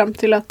kom vi fram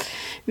till att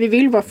vi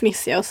vill vara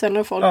fnissiga. Och sen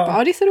har folk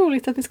bara, det är så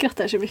roligt att ni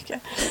skrattar så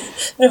mycket.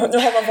 Nu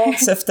har man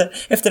vant sig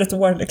efter ett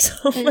år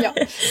liksom.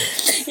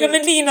 Ja,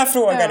 men Lina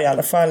frågar i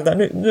alla fall då.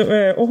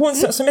 Och hon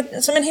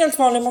som en helt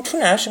vanlig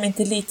motionär som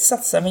inte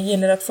elitsatsar men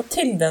gillar att få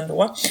till den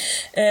då.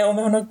 Om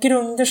vi har några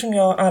grunder som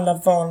jag alla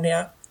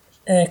vanliga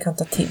kan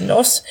ta till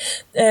oss.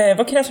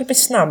 Vad krävs för att bli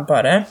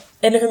snabbare?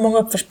 Eller hur många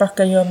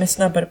uppförsbackar gör mig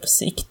snabbare på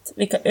sikt?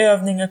 Vilka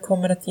övningar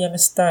kommer att ge mig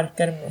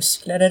starkare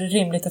muskler? Är det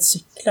rimligt att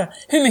cykla?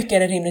 Hur mycket är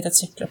det rimligt att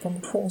cykla på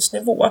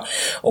motionsnivå?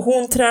 Och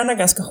hon tränar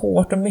ganska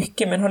hårt och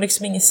mycket, men har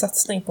liksom ingen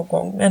satsning på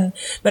gång. Men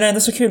det är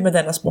ändå så kul med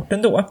denna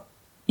sporten då.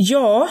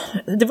 Ja,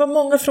 det var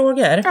många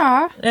frågor.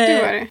 Ja,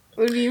 det var det.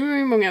 Och det var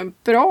ju många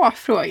bra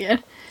frågor.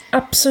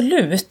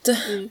 Absolut.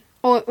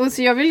 Och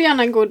så jag vill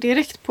gärna gå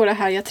direkt på det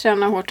här. Jag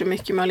tränar hårt och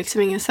mycket med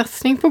liksom ingen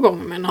satsning på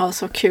gång. Men har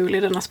så kul i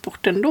denna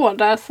sporten då.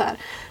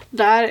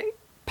 Där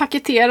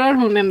paketerar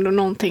hon ändå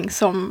någonting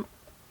som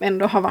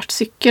ändå har varit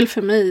cykel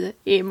för mig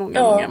i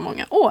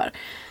många år.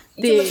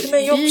 Det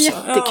är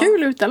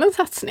jättekul utan en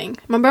satsning.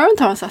 Man behöver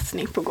inte ha en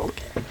satsning på gång.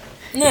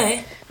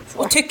 Nej.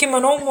 Och tycker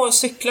man om att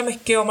cykla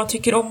mycket och man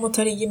tycker om att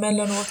ta i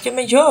emellanåt, ja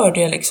men gör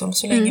det liksom.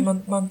 Så länge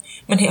man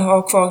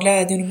har kvar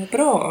glädjen och mår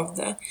bra av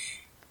det.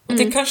 Och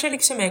det kanske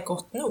liksom är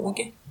gott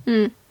nog.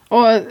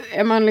 Och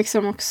är man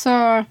liksom också...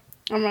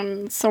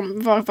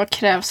 vad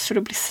krävs för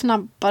att bli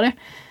snabbare?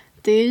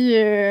 Det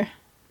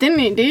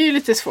är ju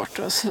lite svårt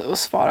att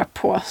svara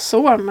på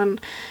så. Men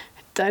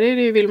där är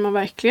det, vill man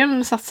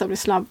verkligen satsa och bli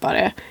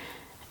snabbare.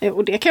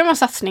 Och det kan vara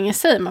satsning i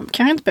sig. Man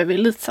kan inte behöva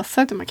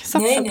elitsatsa utan man kan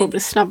satsa på att bli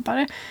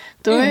snabbare.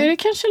 Då är det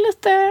kanske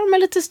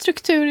lite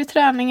struktur i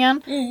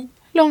träningen.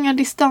 Långa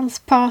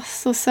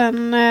distanspass och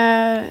sen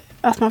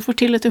att man får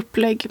till ett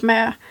upplägg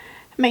med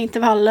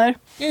intervaller.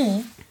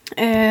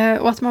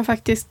 Och att man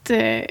faktiskt...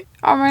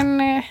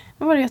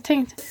 vad var det jag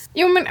tänkte?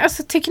 Jo, men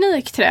alltså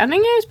teknikträning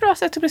är ju ett bra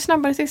sätt att bli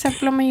snabbare, till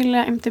exempel om man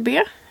gillar MTB.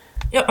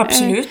 Ja,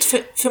 absolut.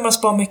 För man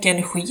sparar mycket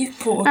energi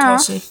på att ta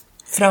sig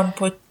fram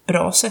på ett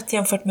bra sätt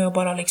jämfört med att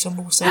bara liksom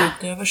mosa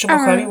ut över som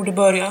jag själv gjorde i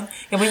början.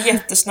 Jag var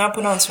jättesnabb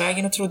på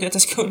landsvägen och trodde att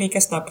jag skulle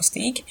lika snabb på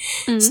stig.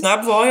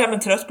 Snabb var jag, men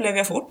trött blev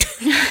jag fort.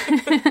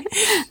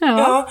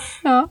 Ja.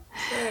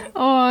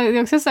 Och det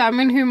är också så här,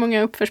 men hur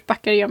många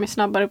uppförsbackar gör mig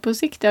snabbare på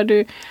sikt?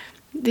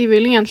 Det är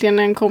väl egentligen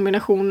en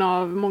kombination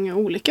av många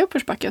olika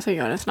uppförsbackar som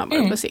gör en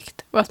snabbare på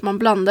sikt. Och att man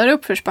blandar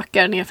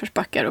uppförsbackar,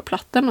 nedförsbackar och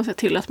platten och ser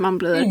till att man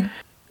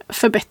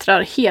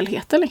förbättrar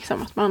helheten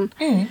liksom. Att man...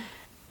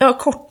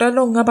 Ja,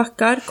 långa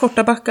backar.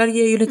 Korta backar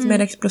ger ju lite mer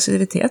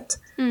explosivitet.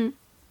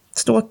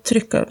 Stå och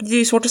trycka. Det är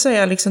ju svårt att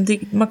säga liksom,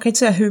 man kan inte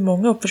säga hur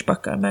många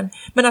uppförsbackar,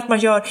 men att man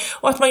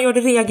gör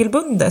det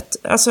regelbundet.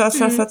 Alltså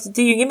för att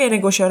det är ju ingen mening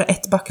att gå och köra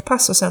ett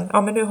backpass och sen,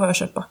 men nu har jag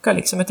kört backa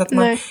liksom, utan att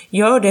man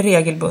gör det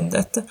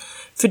regelbundet.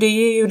 För det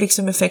ger ju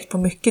liksom effekt på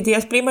mycket.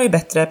 Dels blir man ju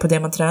bättre på det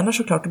man tränar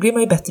såklart, då blir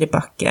man ju bättre i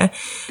backe.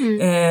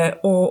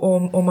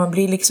 Och man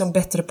blir liksom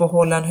bättre på att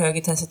hålla en hög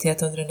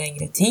intensitet under en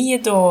längre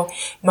tid, och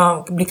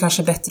man blir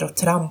kanske bättre att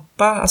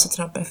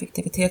trampa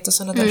effektivitet och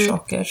sådana där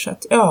saker. Så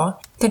att,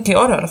 tänker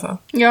jag i alla fall.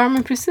 Ja,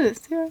 men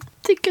precis. Jag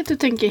tycker att du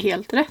tänker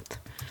helt rätt.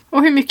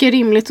 Och hur mycket är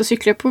rimligt att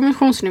cykla på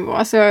motionsnivå?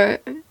 Alltså,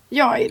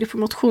 är det på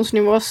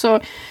motionsnivå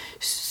så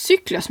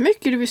cykla så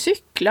mycket du vill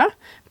cykla.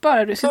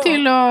 Bara du ser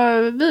till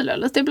att vila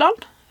lite ibland.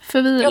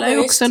 För vila är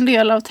också en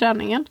del av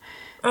träningen.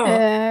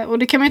 Och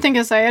det kan man ju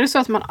tänka sig, är det så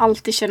att man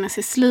alltid känner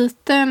sig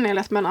sliten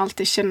eller att man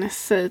alltid känner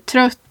sig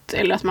trött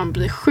eller att man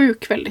blir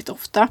sjuk väldigt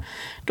ofta,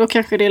 då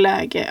kanske det är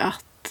läge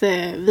att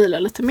vila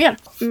lite mer.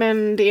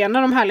 Men det är en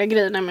av de härliga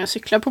grejerna med att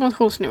cykla på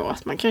motionsnivå,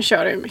 att man kan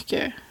köra hur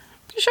mycket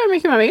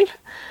man vill.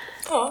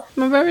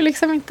 Man behöver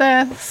liksom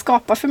inte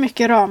skapa för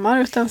mycket ramar,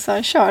 utan så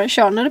här,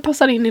 kör när det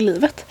passar in i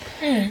livet.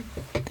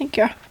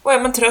 Tänker jag. Och är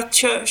man trött,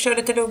 kör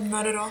lite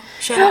lugnare då.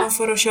 Känner man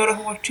för att köra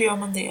hårt, så gör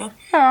man det.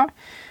 Ja.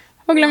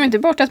 Och glöm inte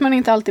bort att man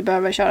inte alltid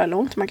behöver köra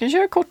långt. Man kan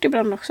köra kort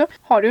ibland också.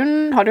 Har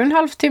du en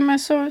halvtimme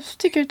så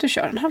tycker jag att du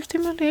kör en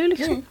halvtimme. Det är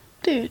liksom,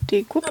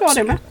 det går bra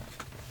det med.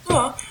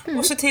 Ja,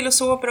 och se till att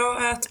sova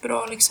bra, ät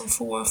bra, liksom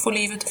få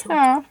livet att funka.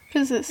 Ja,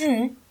 precis.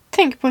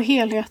 Tänk på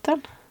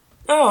helheten.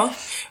 Ja,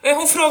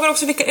 hon frågar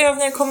också vilka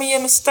övningar kommer ge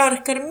mig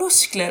starkare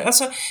muskler.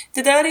 Alltså, det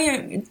är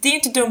ju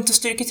inte dumt att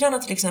styrketräna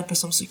till exempel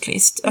som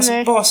cyklist.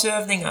 Alltså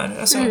basövningar,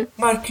 alltså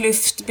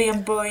marklyft,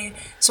 benböj,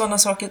 sådana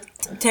saker.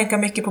 Tänka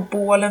mycket på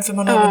bålen, för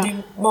man använder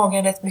ju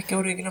magen rätt mycket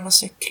och ryggen när man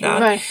cyklar.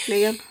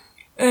 Verkligen.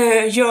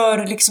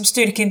 Gör liksom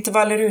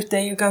styrkeintervaller ute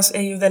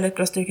är ju väldigt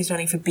bra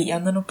styrketräning för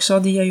benen också.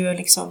 Det ger ju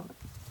liksom...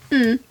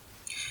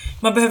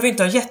 Man behöver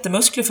inte ha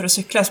jättemuskler för att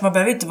cykla, så man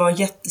behöver inte vara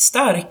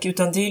jättestark,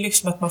 utan det är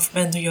liksom att man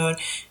ändå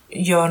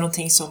gör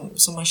någonting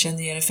som man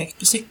känner ger effekt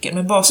på cykeln.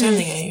 Men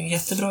basövningar är ju en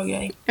jättebra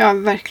grej. Ja,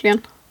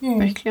 verkligen.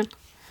 Verkligen.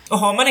 Och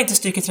har man inte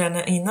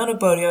styrketräning innan och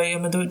börjar,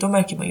 men då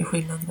märker man ju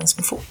skillnaden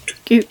ganska fort.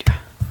 Gud, ja.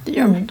 Det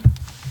gör man.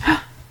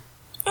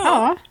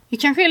 Ja, vi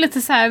kanske är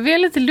lite så här, vi är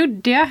lite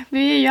luddiga.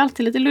 Vi är ju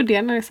alltid lite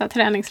luddiga när det är så här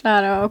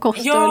träningslära och kost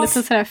och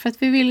lite sådär. För att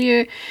vi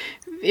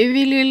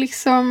vill ju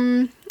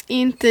liksom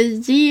inte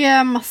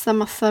ge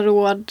massa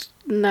råd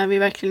när vi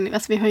verkligen,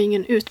 alltså vi har ju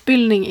ingen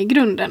utbildning i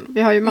grunden.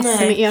 Vi har ju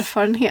massor med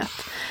erfarenhet.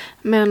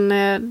 Men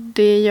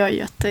det gör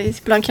ju att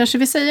ibland kanske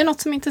vi säger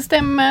något som inte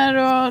stämmer,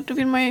 och då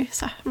vill man ju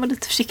så här, vara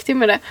lite försiktig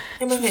med det.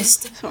 Ja, men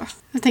visst. Så,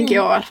 det tänker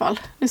jag i alla fall.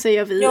 Nu säger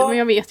jag vi, men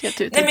jag vet ju att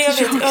du tänker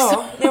så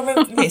också. Ja,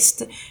 men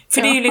visst.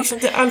 För det är ju liksom,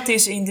 allt är ju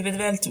så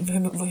individuellt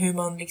hur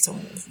man liksom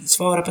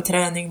svarar på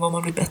träning, vad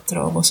man blir bättre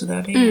av och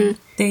sådär.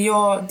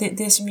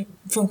 Det som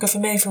funkar för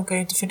mig funkar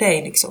ju inte för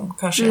dig liksom.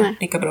 Kanske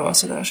lika bra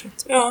sådär. Så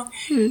att, ja.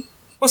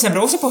 Och sen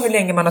beror det på hur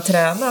länge man har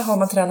tränat. Har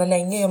man tränat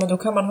länge, men då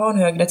kan man ha en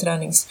högre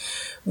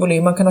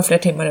träningsvolym. Man kan ha fler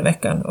timmar i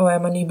veckan. Och är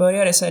man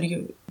nybörjare så är det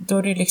ju,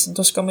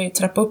 då ska man ju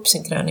trappa upp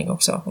sin träning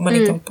också. Om man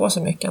inte har på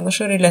så mycket.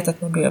 Annars är det lätt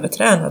att man blir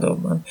övertränad och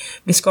man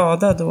blir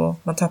skadad och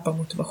man tappar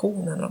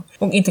motivationen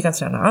och inte kan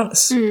träna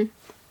alls.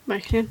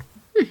 Verkligen.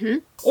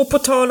 Och på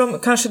tal om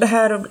kanske det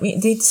här,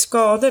 det är inte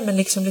skador men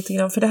liksom lite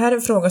grann, för det här är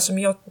en fråga som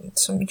jag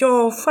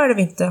själv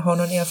inte har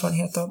någon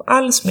erfarenhet av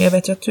alls, men jag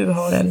vet ju att du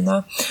har,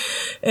 Elna.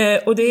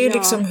 Och det är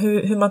liksom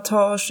hur man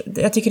tar,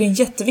 jag tycker det är en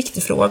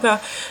jätteviktig fråga.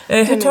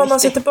 Hur tar man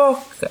sig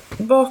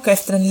tillbaka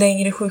efter en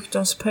längre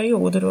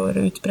sjukdomsperiod, och då är det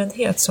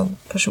utbrändhet som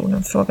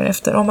personen frågar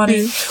efter. Om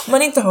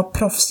man inte har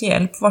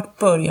proffshjälp, vart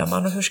börjar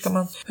man och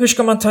hur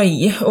ska man ta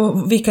i,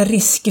 och vilka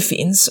risker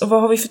finns och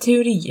vad har vi för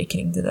teorier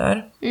kring det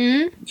där?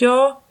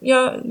 Ja,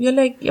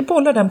 jag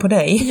bollar den på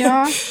dig.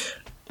 Ja,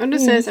 och du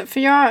säger så, för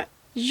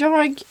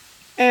jag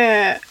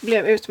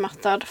blev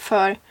utmattad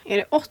för, är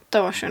det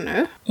 8 år sedan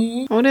nu?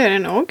 Och det är det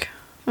nog.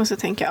 Och så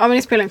tänker jag, men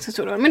det spelar inte så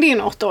stor roll, men det är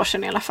nog 8 år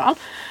sedan i alla fall.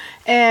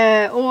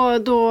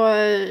 Och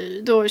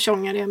då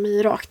tjongade jag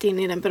mig rakt in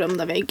i den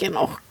berömda väggen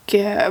och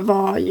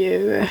var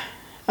ju...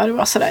 Ja, det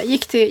var sådär.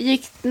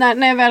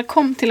 När jag väl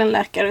kom till en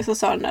läkare så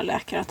sa den där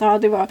läkaren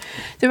att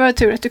det var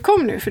tur att du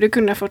kom nu, för du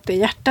kunde ha fått en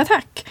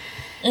hjärtattack.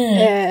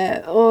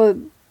 Och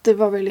det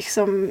var väl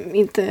liksom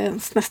inte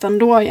ens nästan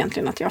då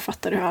egentligen att jag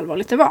fattade hur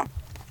allvarligt det var.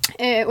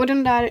 Och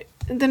den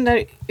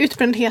där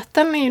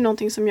utbrändheten är ju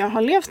någonting som jag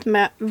har levt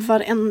med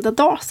varenda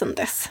dag sedan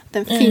dess.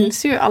 Den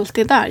finns ju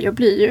alltid där. Jag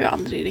blir ju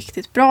aldrig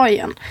riktigt bra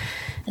igen.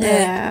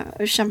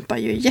 Jag kämpar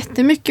ju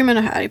jättemycket med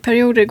det här. I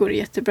perioder går det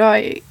jättebra.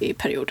 I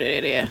perioder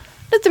är det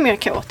lite mer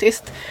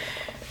kaotiskt.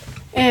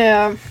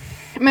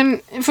 Men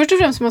först och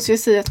främst måste jag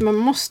säga att man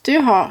måste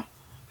ju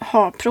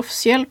ha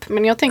proffshjälp.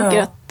 Men jag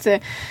tänker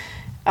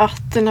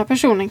att den här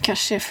personen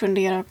kanske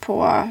funderar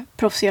på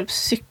proffshjälp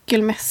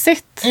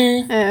cykelmässigt.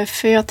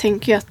 För jag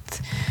tänker att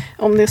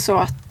om det är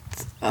så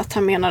att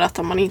han menar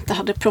att man inte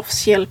hade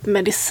proffshjälp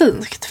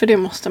medicinskt, för det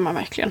måste man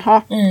verkligen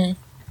ha.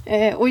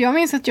 Och jag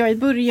minns att jag i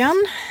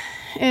början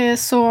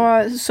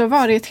så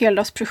var det ett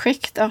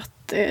heldagsprojekt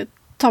att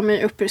ta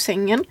mig upp ur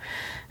sängen,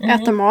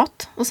 äta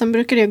mat, och sen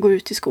brukade jag gå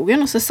ut i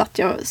skogen och så satt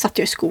jag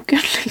i skogen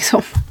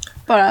liksom.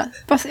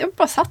 Jag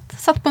bara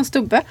satt på en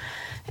stubbe.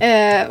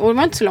 Och det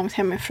var inte så långt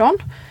hemifrån.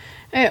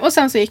 Och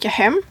sen så gick jag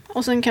hem.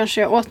 Och sen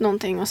kanske jag åt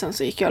någonting. Och sen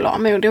så gick jag och la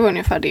mig. Och det var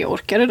ungefär det jag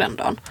orkade den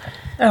dagen.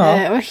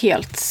 Jag var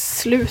helt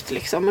slut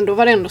liksom. Men då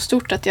var det ändå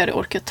stort att jag hade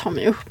orkat ta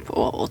mig upp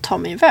och ta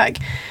mig iväg.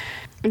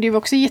 Och det var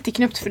också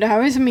jätteknäppt. För det här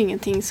var ju som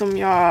ingenting som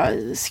jag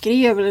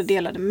skrev eller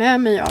delade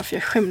med mig av. För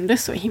jag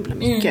skämdes så himla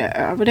mycket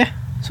över det.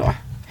 Så.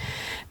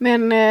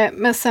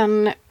 Men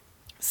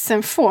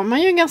sen får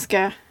man ju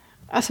ganska...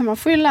 Alltså man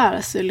får ju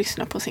lära sig att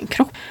lyssna på sin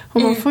kropp.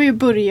 Och man får ju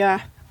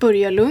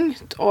börja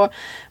lugnt. Och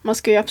man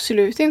ska ju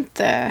absolut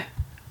inte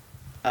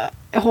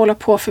hålla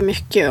på för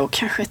mycket och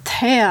kanske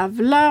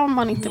tävla om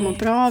man inte mår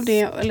bra av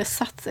det.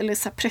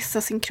 Eller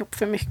pressa sin kropp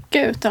för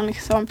mycket. Utan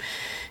liksom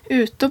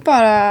ut och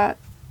bara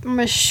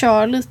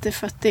kör lite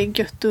för att det är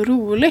gött och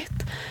roligt.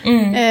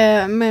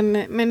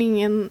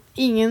 Men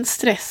ingen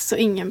stress och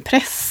ingen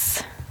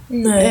press.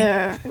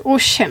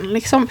 Och känn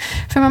liksom,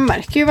 för man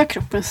märker ju vad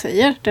kroppen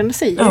säger. Den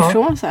säger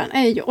ifrån så här: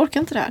 nej, jag orkar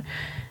inte det här.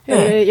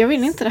 Eller jag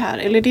vill inte det här.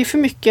 Eller det är för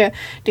mycket.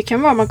 Det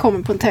kan vara man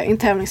kommer på en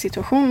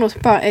tävlingssituation och så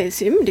bara, det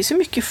är så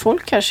mycket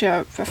folk här så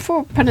jag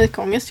får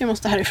panikångest. Jag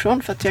måste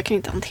härifrån för att jag kan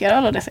inte hantera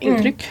alla dessa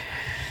intryck.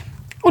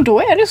 Och då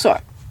är det så.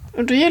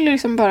 Och då gäller det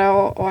liksom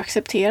bara att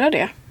acceptera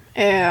det.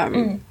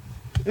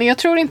 Men jag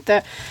tror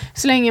inte,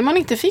 så länge man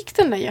inte fick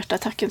den där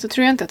hjärtattacken så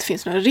tror jag inte att det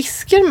finns några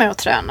risker med att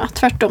träna.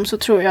 Tvärtom så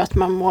tror jag att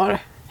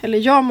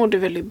jag mådde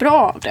väldigt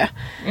bra av det.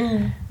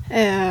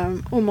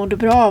 Och mådde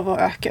bra av att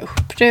öka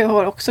upp det. Jag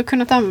har också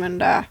kunnat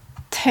använda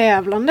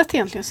tävlandet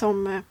egentligen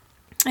som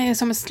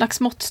en slags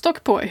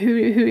måttstock på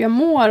hur jag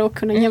mår och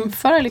kunna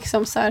jämföra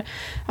liksom så här,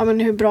 ja, men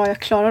hur bra jag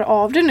klarar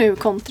av det nu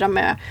kontra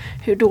med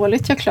hur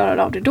dåligt jag klarar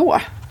av det då.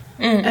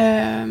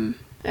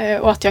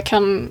 Och att jag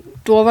kan,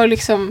 då var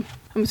liksom,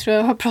 jag tror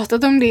jag har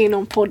pratat om det i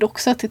någon podd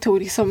också, att det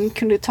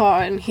kunde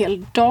ta en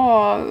hel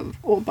dag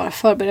och bara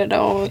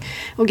förbereda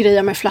och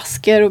greja med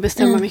flaskor och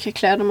bestämma vilka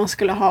kläder man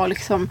skulle ha.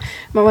 Liksom.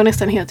 Man var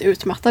nästan helt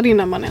utmattad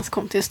innan man ens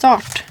kom till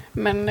start.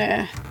 Men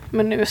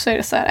nu så är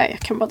det så här, jag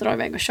kan bara dra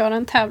iväg och köra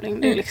en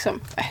tävling. Det är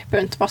liksom, det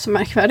behöver inte vara så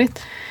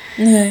märkvärdigt.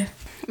 Nej.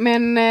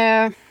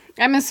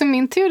 Men så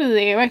min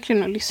teori är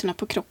verkligen att lyssna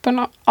på kroppen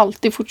och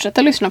alltid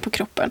fortsätta lyssna på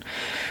kroppen.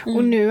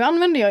 Och nu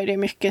använder jag det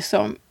mycket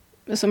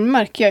som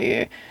märker jag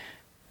ju.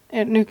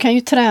 Nu kan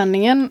ju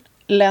träningen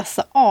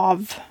läsa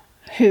av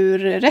hur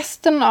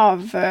resten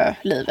av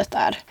livet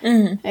är.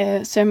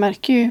 Så jag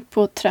märker ju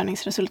på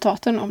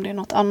träningsresultaten om det är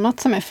något annat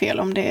som är fel.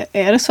 Om det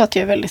är så att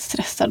jag är väldigt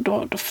stressad,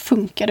 då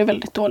funkar det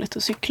väldigt dåligt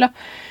att cykla.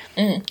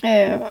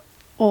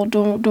 Och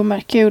då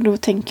märker jag, och då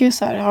tänker jag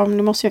så här, ja,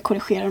 nu måste jag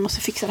korrigera, jag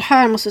måste fixa det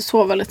här, jag måste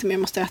sova lite mer,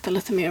 jag måste äta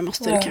lite mer, jag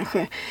måste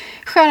kanske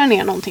skära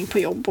ner någonting på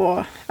jobb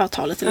och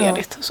ta lite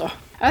ledigt och så.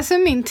 Alltså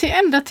min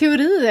enda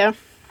teori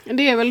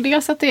det är väl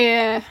dels att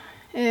det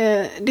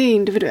är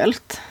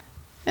individuellt.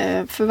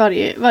 För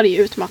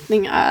varje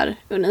utmattning är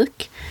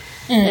unik.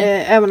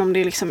 Även om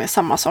det liksom är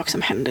samma sak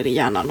som händer i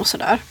hjärnan och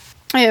sådär.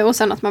 Och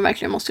sen att man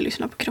verkligen måste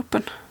lyssna på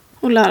kroppen.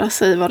 Och lära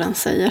sig vad den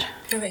säger.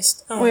 Ja,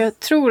 visst. Ja. Och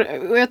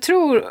jag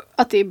tror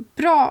att det är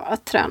bra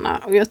att träna.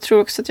 Och jag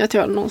tror också att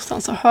jag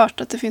någonstans har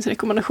hört att det finns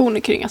rekommendationer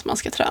kring att man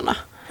ska träna.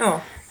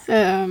 Ja.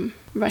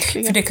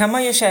 Verkligen. För det kan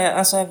man ju säga,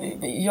 alltså,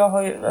 jag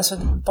har ju, alltså,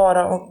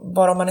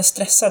 bara om man är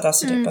stressad,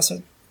 alltså, typ, alltså,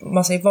 om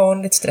man säger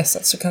vanligt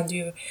stressad, så kan det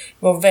ju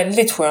vara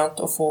väldigt skönt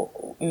att få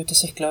ut och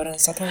cykla och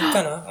rensa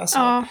tankarna. Alltså,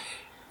 Ja.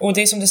 Och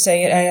det är som du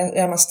säger,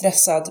 är man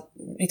stressad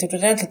lite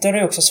ordentligt, då är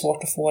det också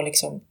svårt att få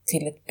liksom,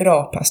 till ett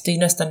bra pass. Det är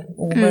nästan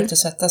omöjligt att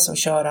sätta sig och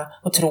köra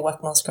och tro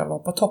att man ska vara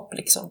på topp.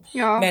 Liksom.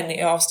 Ja. Men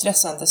i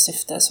avstressande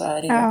syfte så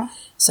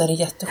är det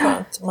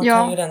jätteskönt. Man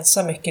kan ju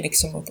rensa mycket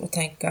liksom, och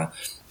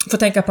få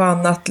tänka på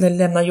annat, eller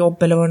lämna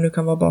jobb eller vad det nu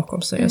kan vara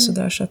bakom sig. Och så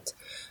där,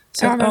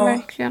 men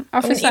verkligen.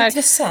 Ja, för så här,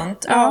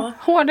 intressant. Ja,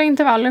 hårda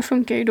intervaller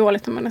funkar ju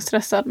dåligt om man är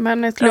stressad.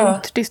 Men ett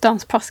långt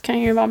distanspass kan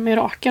ju vara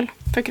mirakel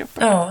för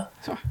kroppen. Ja.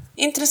 Så.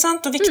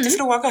 Intressant och viktig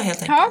fråga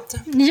helt enkelt.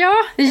 Ja,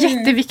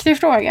 jätteviktig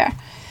fråga.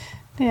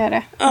 Det är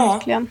det,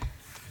 verkligen.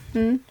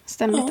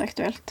 Ständigt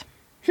aktuellt.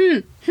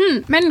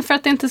 Men för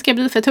att det inte ska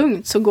bli för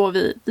tungt så går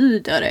vi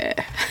vidare.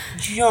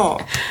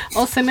 Ja.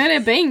 Och sen är det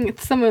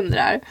Bengt som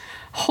undrar: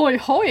 hoj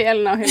hoj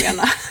Elna och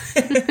Helena.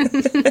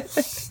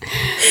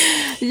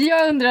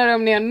 Jag undrar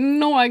om ni har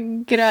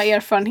några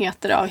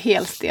erfarenheter av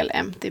helstel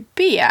MTB.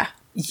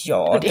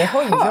 Ja, det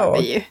har jag.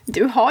 Vi ju.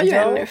 Du har ju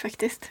en nu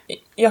faktiskt.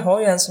 Jag har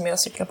ju en som jag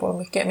cyklar på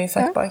mycket, min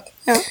fatbike.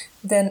 Ja.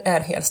 Den är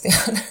helstel.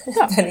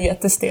 Den är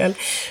jättestel.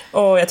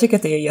 Och jag tycker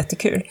att det är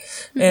jättekul.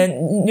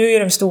 Nu är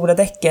de stora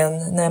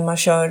däcken, när man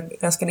kör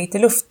ganska lite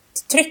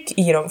lufttryck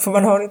i dem, för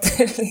man har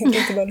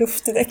inte bara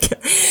luft i däcken.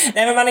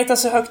 Nej, men man inte har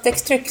så högt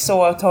däckstryck,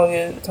 så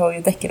tar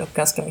ju däcken upp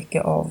ganska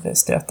mycket av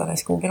stötarna i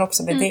skogen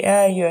också. Men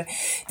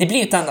det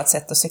blir ett annat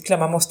sätt att cykla.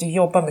 Man måste ju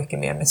jobba mycket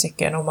mer med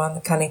cykeln, och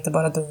man kan inte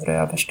bara dundra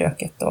över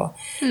stöket. Och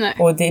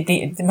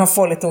man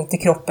får lite ont i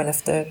kroppen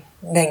efter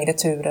längre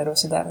turer och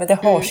sådär. Men det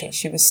har sin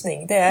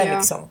tjusning. Det är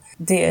liksom,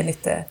 det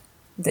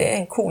är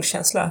en cool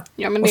känsla.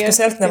 Ja, och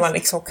speciellt när man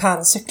liksom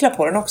kan cykla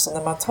på den också,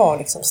 när man tar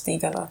liksom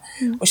stigarna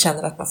och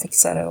känner att man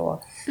fixar det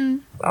och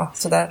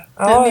sådär.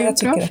 Ja, jag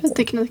tycker bra för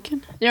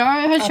tekniken.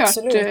 Ja, jag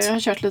har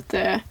kört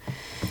lite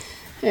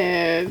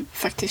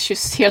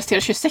faktiskt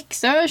helstel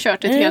 26 har jag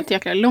kört ett helt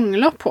jäkla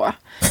långlopp på.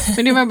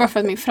 Men det var bara för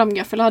att min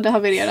framgaffel hade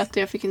havererat och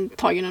jag fick inte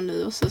tag i någon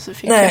ny, och så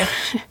fick jag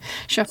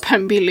köpa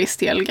en billig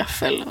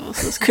stelgaffel och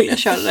så skulle jag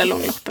köra det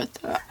långloppet.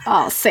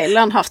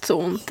 Sällan haft så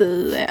ont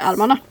i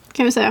armarna,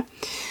 kan vi säga.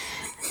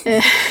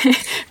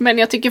 Men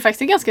jag tycker faktiskt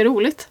det är ganska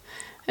roligt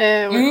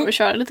att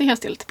köra lite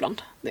helstel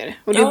ibland. Det är det.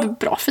 Och det är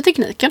bra för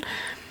tekniken.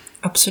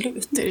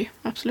 Absolut. Det är det,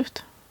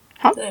 absolut.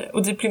 Ja.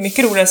 Och det blir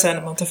mycket roligare sen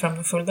när man tar fram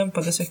en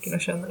fulldämpade cykel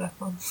och känner att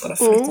man bara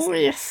flyttar.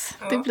 Yes,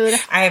 det blir det.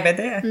 Nej, men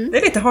det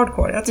är lite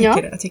hardcore. Jag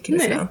tycker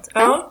det är fränt.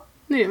 Ja,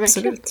 det är det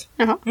verkligen. Absolut.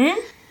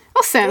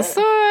 Och sen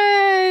så,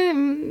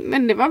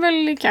 men det var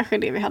väl kanske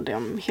det vi hade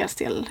om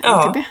helstel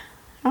MTB.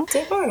 Ja,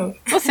 det var nog.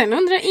 Och sen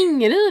undrar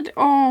Ingrid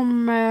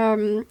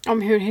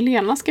om hur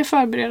Helena ska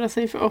förbereda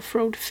sig för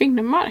offroad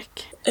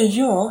Finnmark.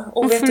 Ja,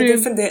 och vet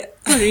du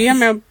börja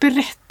med att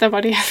berätta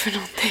vad det är för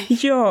någonting.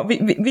 Ja,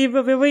 vi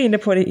var inne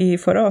på det i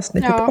förra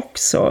avsnittet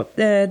också.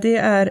 Det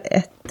är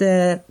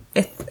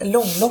ett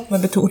långlopp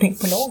med betoning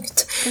på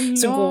långt.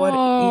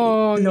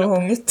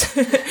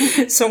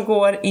 Som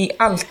går i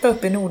Alta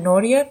upp i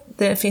Nordnorge.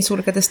 Det finns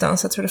olika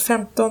distanser, jag tror det är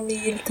 15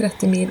 mil,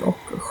 30 mil och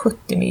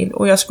 70 mil.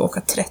 Och jag ska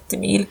åka 30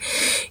 mil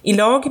i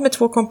lag med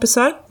 2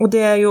 kompisar. Och det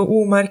är ju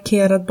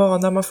omarkerad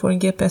bana, man får en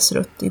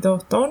GPS-rutt i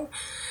datorn.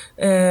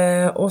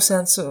 Och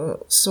sen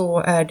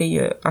så är det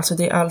ju, alltså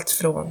det är allt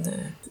från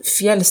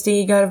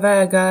fjällstigar,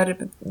 vägar,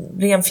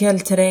 ren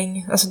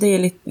fjällterräng, alltså det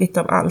är lite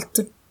av allt.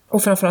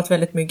 Och framförallt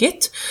väldigt mycket.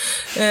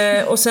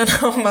 Och sen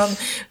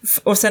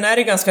är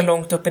det ganska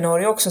långt upp i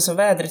Norge också, så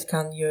vädret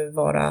kan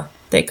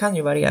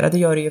ju variera, det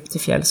gör det ju upp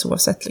till fjälls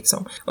oavsett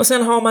liksom. Och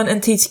sen har man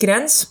en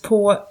tidsgräns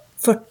på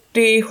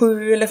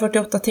 47 eller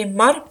 48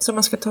 timmar som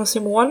man ska ta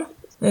sig i mål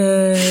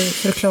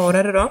för att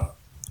klara det då.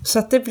 Så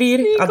att det blir...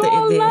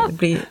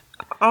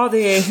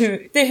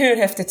 det är hur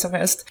häftigt som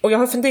helst. Och jag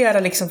har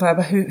funderat liksom på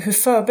hur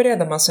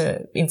förbereder man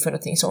sig inför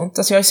någonting sånt.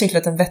 Alltså jag har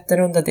cyklat en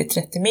Vätternrunda, det är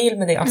 30 mil,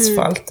 men det är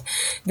asfalt.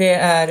 Det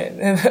är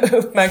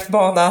uppmärkt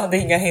bana, det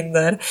är inga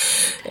hinder.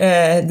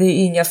 Det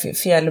är inga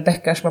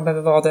fjällbäckar som man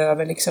behöver vada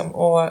över liksom.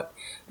 Och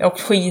jag har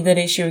åkt skidor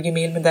i 20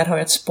 mil, men där har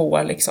jag ett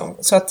spår liksom.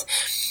 Så att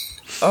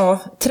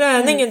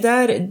träningen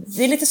där,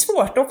 det är lite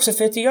svårt också,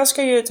 för att jag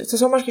ska ju till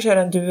sommar ska jag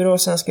köra enduro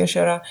och sen ska jag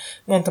köra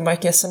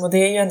mountainbike-SM, och det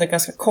är ju ändå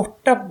ganska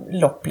korta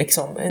lopp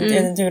liksom. En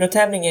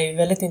endurotävling är ju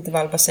väldigt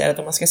intervallbaserad,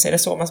 om man ska säga det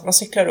så. Man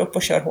cyklar upp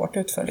och kör hårt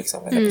utför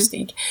liksom, eller på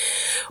stig.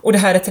 Och det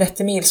här är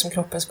 30 mil som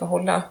kroppen ska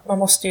hålla. Man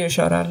måste ju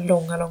köra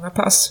långa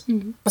pass.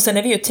 Och sen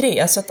är vi ju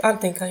 3, så att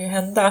allting kan ju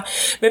hända.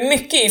 Men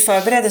mycket i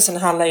förberedelsen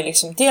handlar ju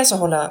liksom dels att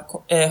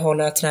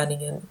hålla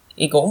träningen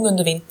igång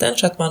under vintern,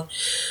 så att man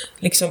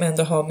liksom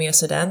ändå har med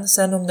sig den.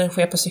 Sen om den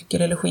sker på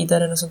cykel eller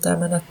skidor eller sånt där,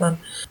 men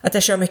att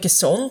jag kör mycket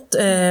sånt.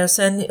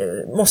 Sen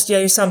måste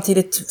jag ju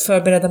samtidigt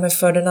förbereda mig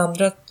för den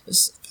andra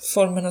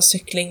formen av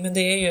cykling, men det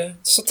är ju...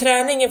 Så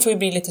träningen får ju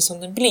bli lite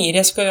som den blir.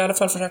 Jag ska i alla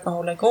fall försöka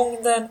hålla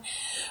igång den.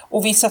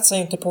 Och vi satsar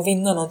ju inte på att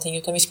vinna någonting,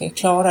 utan vi ska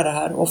klara det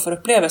här och för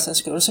upplevelsens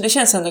skull. Så det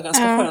känns ändå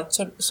ganska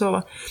skönt.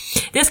 Så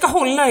det ska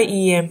hålla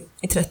i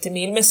 30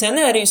 mil. Men sen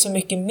är det ju så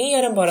mycket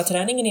mer än bara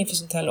träningen inför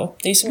sånt här lopp.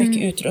 Det är så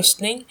mycket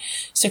utrustning.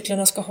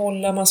 Cyklarna ska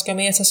hålla, man ska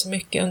med sig så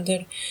mycket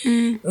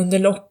under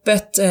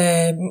loppet.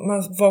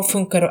 Vad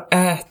funkar att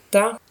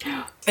äta?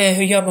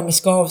 Hur gör man med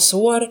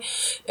skavsår?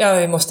 Ja,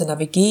 vi måste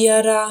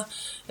navigera.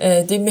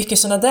 Det är mycket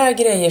sådana där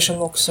grejer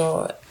som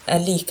också är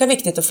lika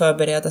viktigt att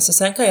förbereda sig.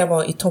 Sen kan jag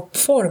vara i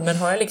toppform, men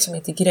har jag liksom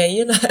inte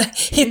grejerna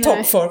i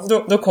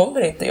toppform, då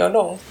kommer inte jag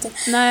långt.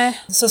 Nej.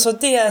 Så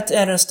det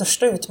är den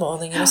största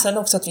utmaningen. Och sen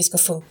också att vi ska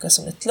funka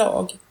som ett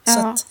lag. Så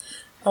att,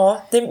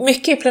 det är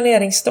mycket i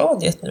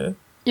planeringsstadiet nu.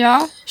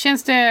 Ja,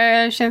 känns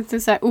det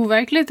så här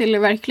overkligt eller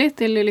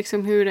verkligt, eller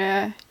liksom hur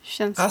det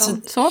känns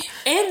så?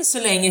 Än så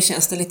länge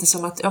känns det lite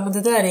som att men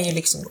det där är ju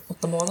liksom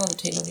 8 månader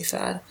till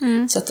ungefär.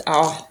 Så att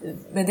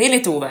men det är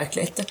lite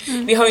overkligt.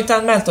 Vi har ju inte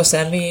anmält oss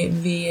än,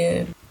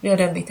 vi har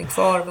den biten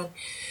kvar,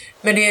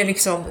 men det är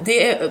liksom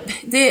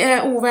det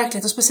är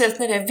overkligt, och speciellt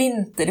när det är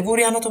vinter. Det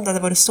vore ju annat om det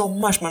hade varit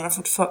sommar som man har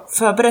fått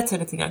förberett sig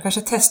lite grann.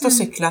 Kanske testa att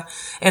cykla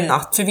en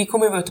natt, för vi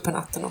kommer ju vara ute på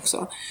natten också.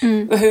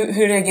 Och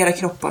hur reagerar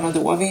kropparna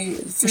då? Vi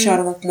får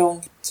köra något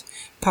långt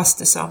pass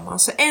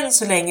tillsammans. Så än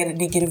så länge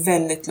ligger det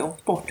väldigt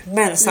långt bort,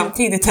 men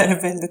samtidigt är det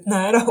väldigt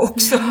nära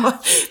också.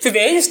 För vi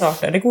är ju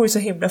snart där, det går ju så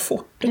himla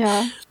fort.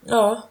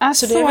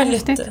 Så det är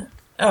väldigt...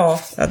 Ja,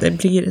 det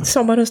blir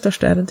sommarens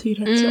största äventyr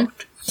helt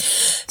klart.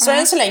 Så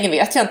än så länge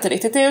vet jag inte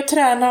riktigt. Det är att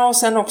träna och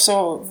sen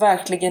också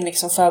verkligen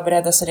liksom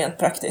förbereda sig rent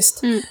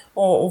praktiskt.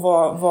 Och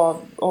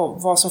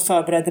vad så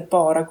förberedd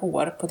bara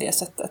går på det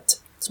sättet.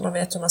 Så man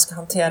vet hur man ska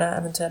hantera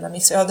eventuella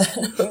missöden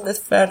under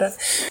färden.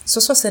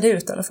 Så ser det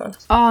ut i alla fall.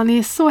 Ja, ni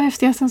är så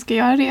häftiga som ska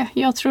göra det.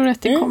 Jag tror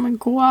att det kommer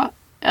gå...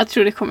 Jag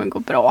tror det kommer gå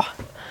bra.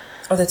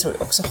 Ja, det tror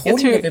jag också.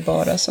 Håller vi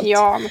bara så att...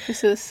 Ja, men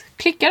precis.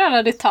 Klickar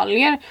alla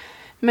detaljer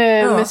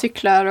med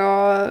cyklar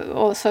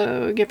och så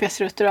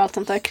GPS-rutor och allt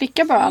sånt där.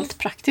 Klicka bara allt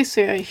praktiskt, så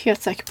jag är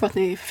helt säker på att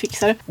ni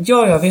fixar det.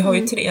 Ja, vi har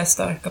ju 3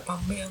 starka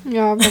pannben.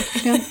 Ja,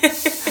 verkligen.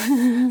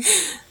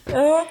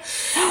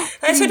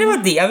 Så det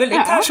var det. Jag vill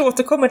kanske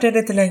återkomma till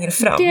det lite längre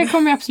fram. Det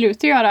kommer jag absolut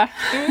att göra.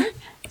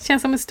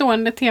 Känns som ett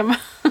stående tema.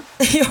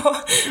 Ja,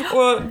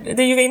 och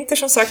det är ju vinter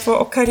som sagt,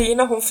 och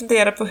Carina hon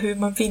funderar på hur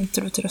man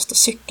vinterutrustar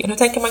cykeln. Hur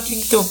tänker man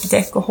kring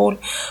dubbdäck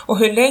och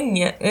hur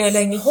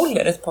länge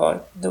håller ett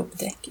par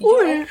dubbdäck?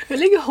 Oj, hur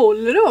länge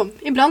håller de?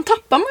 Ibland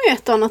tappar man ju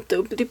ett annat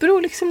dubb. Det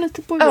beror liksom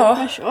lite på hur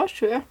man kör,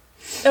 tror jag.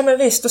 Ja, men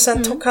visst, och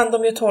sen kan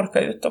de ju torka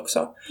ut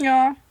också.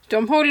 Ja,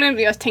 de håller,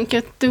 jag tänker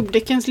att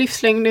dubbdäckens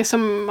livslängd är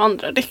som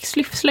andra däcks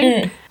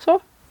livslängd. Så.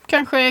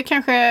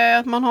 Kanske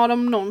att man har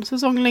dem någon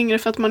säsong längre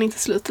för att man inte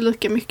sliter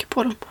lika mycket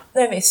på dem.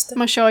 Nej, visst.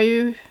 Man kör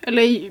ju,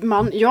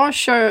 jag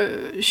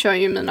kör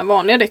ju mina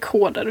vanliga däck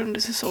hårdare under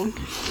säsong.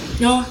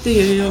 Ja, det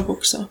gör jag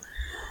också.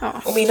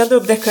 Ja. Och mina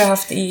dubbdäck har jag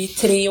haft i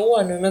 3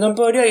 år nu, men de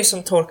börjar ju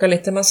som torka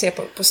lite. Man ser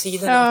på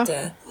sidan att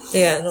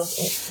det är något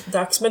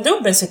dags. Men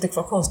dubben sitter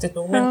kvar konstigt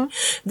nog. Men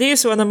det är ju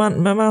så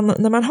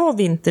när man har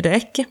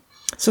vinterdäck,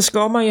 så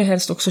ska man ju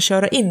helst också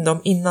köra in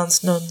dem innan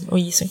snön och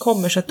isen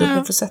kommer, så att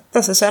dubben får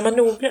sätta sig. Så är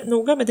man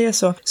noga med det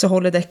så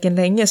håller däcken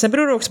länge. Sen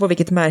beror det också på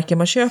vilket märke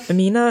man köper.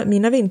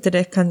 Mina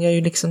vinterdäck kan jag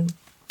ju liksom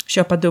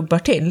köpa dubbar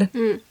till.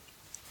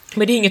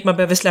 Men det är inget man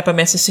behöver släppa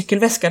med sig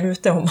cykelväskan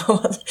ute om.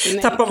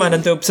 Tappar man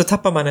en dubb så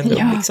tappar man en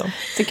dubb. Liksom.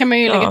 Det kan man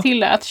ju lägga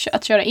till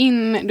att köra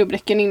in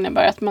dubbdäcken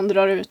innebär att man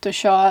drar ut och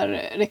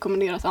kör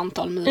rekommenderat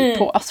antal mil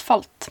på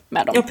asfalt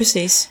med dem. Ja,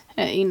 precis.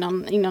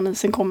 Innan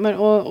isen kommer.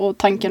 Och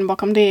tanken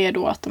bakom det är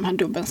då att de här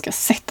dubben ska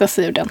sätta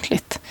sig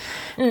ordentligt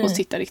och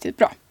sitta riktigt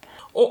bra.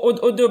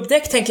 Och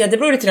dubbdäck tänker jag, det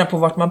beror lite grann på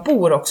vart man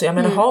bor också. Jag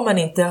menar,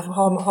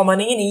 har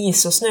man ingen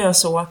is och snö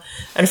så,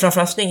 eller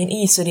framförallt ingen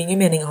is, så är det ingen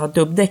mening att ha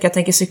dubbdäck. Jag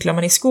tänker, cyklar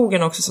man i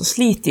skogen också så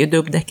sliter ju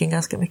dubbdäcken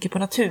ganska mycket på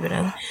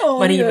naturen.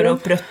 Man river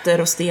upp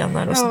rötter och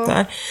stenar och sånt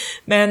där.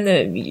 Men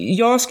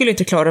jag skulle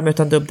inte klara mig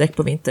utan dubbdäck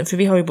på vintern, för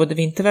vi har ju både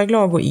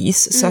vinterväglag och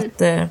is, så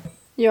att...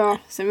 Ja,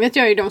 sen vet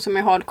jag ju de som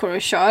är hardcore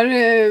och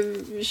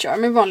kör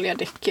med vanliga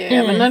däck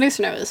även när det är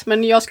snöis.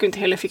 Men jag skulle inte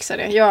heller fixa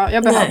det.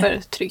 Jag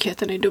behöver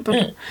tryggheten i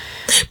dubben.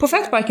 På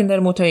fatbiken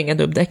däremot har jag inga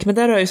dubbdäck, men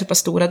där har jag ju så pass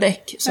stora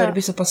däck. Så det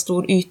blir så pass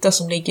stor yta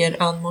som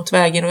ligger an mot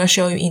vägen, och jag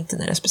kör ju inte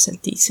när det är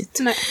speciellt isigt.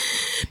 Nej.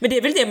 Men det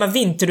är väl det man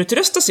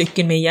vinterutrustar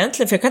cykeln med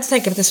egentligen, för jag kan inte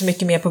tänka mig att det är så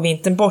mycket mer på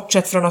vintern,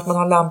 bortsett från att man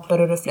har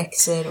lampor och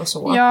reflexer och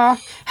så. Ja,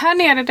 här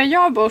nere där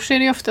jag bor så är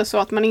det ofta så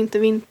att man inte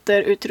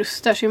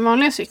vinterutrustar sin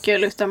vanliga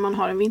cykel, utan man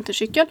har en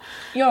vintercykel.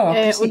 Ja,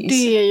 och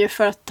det är ju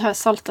för att det här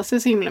saltar sig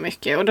så himla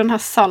mycket. Och den här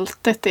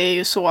saltet är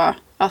ju så...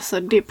 Alltså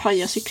det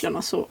pajar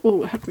cyklarna så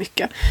oerhört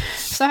mycket.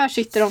 Så här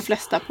sitter de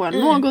flesta på en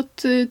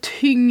något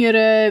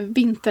tyngre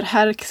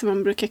vinterhärk, som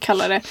man brukar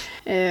kalla det.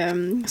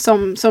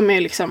 Som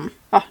är liksom...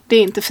 Ja, det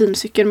är inte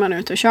fincykeln man är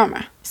ute och kör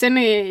med. Sen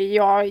är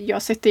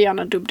jag sätter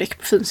gärna dubbdäck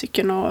på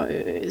fincykeln och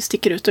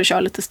sticker ut och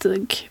kör lite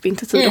stig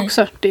vintertid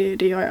också.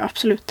 Det gör jag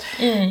absolut.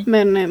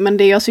 Men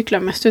det jag cyklar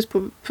mest ut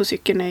på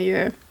cykeln är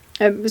ju...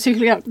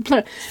 Cyklar...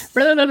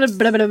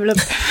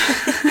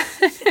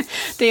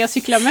 Det jag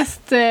cyklar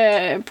mest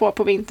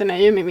på vintern är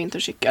ju min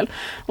vintercykel.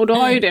 Och då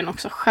har ju den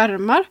också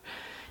skärmar.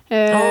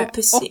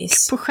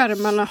 Precis. Och på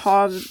skärmarna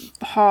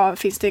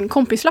finns det en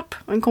kompislapp.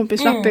 Och en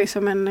kompislapp är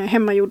som en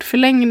hemmagjord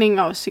förlängning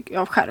av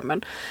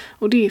skärmen.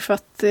 Och det är för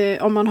att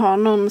om man har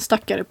någon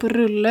stackare på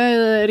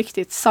rulle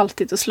riktigt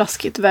saltigt och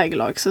slaskigt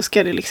väglag så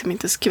ska det liksom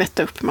inte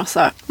skvätta upp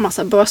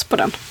massa bös på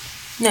den.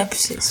 Nej,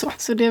 precis.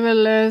 Så det är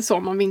väl så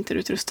man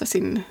vinterutrustar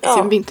sin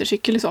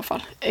vintercykel i så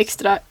fall.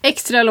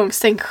 Extra lång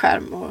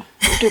stänkskärm och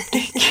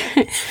dubbdäck.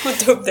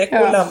 Och dubbdäck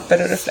och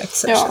lampor och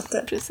reflexer. Ja,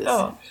 precis.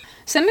 Ja.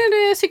 Sen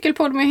är det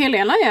cykelpodd med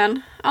Helena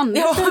igen.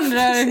 Anders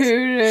undrar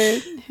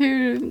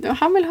hur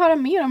han vill höra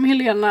mer om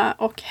Helena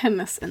och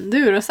hennes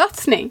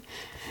endurosatsning.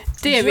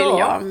 Det vill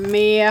jag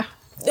med.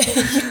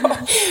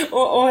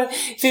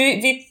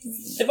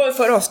 Det var ju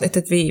förra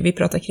avsnittet vi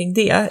pratade kring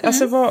det.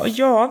 Alltså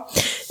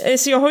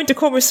så jag har inte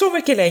kommit så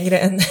mycket längre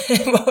än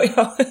vad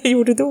jag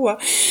gjorde då.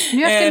 Du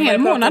har haft en hel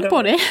månad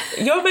på dig.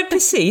 Ja, men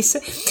precis.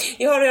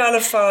 Jag har i alla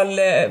fall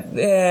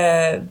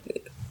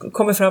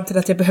kommit fram till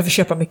att jag behöver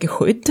köpa mycket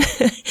skydd.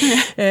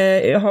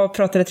 Jag har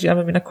pratat lite grann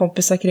med mina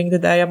kompisar kring det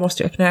där. Jag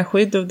måste ju ha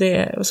knäskydd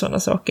och sådana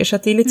saker. Så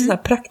att det är lite sådana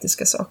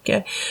praktiska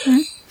saker.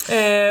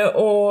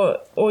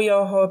 Och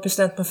jag har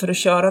bestämt mig för att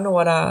köra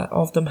några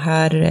av de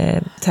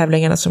här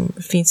tävlingarna som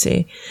finns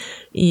i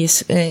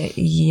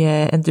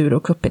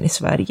Enduro-cupen i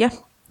Sverige.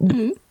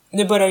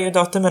 Nu börjar ju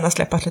datumen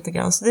släppas lite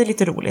grann, så det är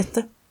lite roligt.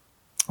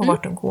 Och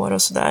vart de går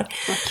och sådär.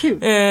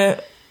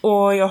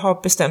 Och jag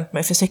har bestämt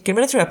mig för cykel,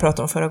 men det tror jag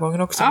pratade om förra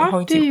gången också. Jag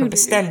har inte gjort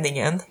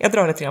beställningen. Jag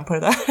drar lite grann på det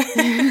där.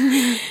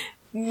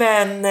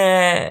 Men,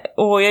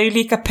 och jag är ju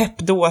lika pepp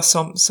då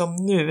som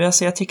nu.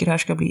 Alltså jag tycker det här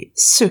ska bli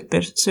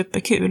super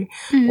kul.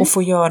 Och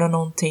få göra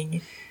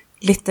någonting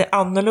lite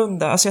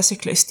annorlunda. Alltså jag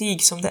cyklar i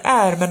stig som det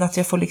är, men att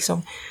jag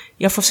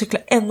får cykla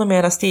ännu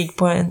mera stig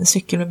på en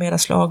cykel med mera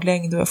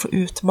slaglängd, och jag får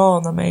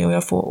utmana mig och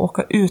jag får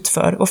åka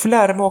utför och få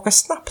lära mig att åka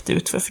snabbt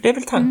utför, för det är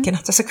väl tanken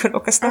att jag ska kunna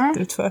åka snabbt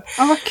utför.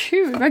 Ja, vad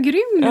kul, vad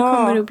grym det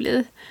kommer att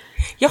bli.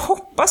 Jag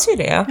hoppas ju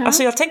det.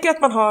 Alltså jag tänker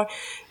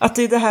att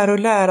det är det här att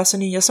lära sig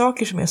nya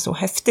saker som är så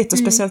häftigt, och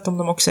speciellt om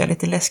de också är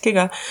lite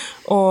läskiga.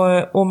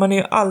 Och man är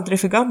ju aldrig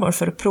för gammal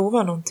för att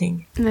prova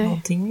någonting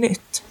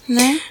nytt.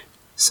 Nej.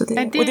 Så det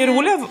är det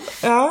roliga.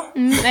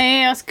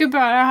 Nej, jag skulle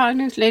bara ha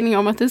en utläggning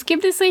om att det ska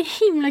bli så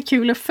himla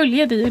kul att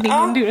följa dig och din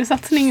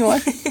endurosatsning i år.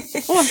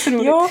 Så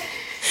roligt. Ja.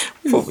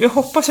 Jag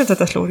hoppas inte att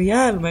jag slår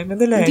ihjäl mig, men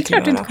det lär jag inte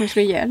göra. Det är klart du inte kommer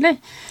slå ihjäl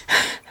dig.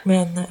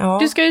 Men,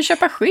 Du ska ju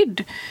köpa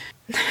skydd.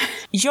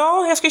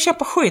 Ja, jag ska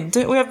köpa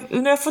skydd. Och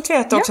nu har jag fått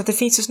veta också att det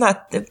finns ju såna här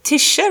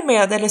t-shirt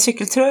med, eller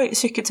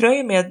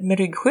cykeltröjor med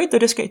ryggskydd. Och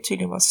det ska ju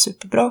tydligen vara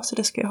superbra, så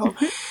det ska jag ha.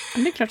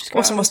 Det är klart det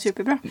ska vara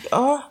superbra.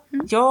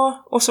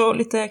 Ja, och så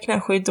lite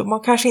knäskydd. Och man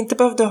kanske inte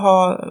behövde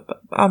ha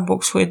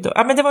armbågsskydd.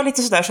 Men det var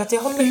lite sådär, så att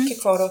jag har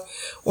mycket kvar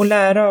att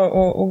lära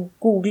och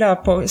googla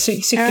på.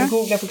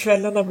 Cykelgoogla på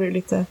kvällarna blir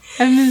lite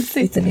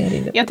ner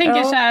inne. Jag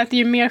tänker så här att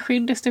ju mer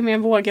skydd, desto mer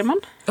vågar man.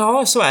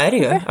 Ja, så är det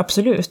ju.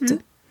 Absolut.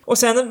 Och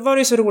sen var det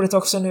ju så roligt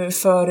också nu,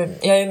 för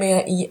jag är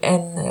med i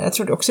jag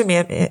tror du också är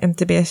med i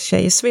MTB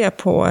Tjejsve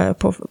på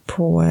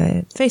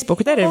Facebook,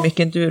 och där är det mycket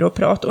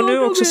enduro-prat. Och nu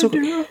också så...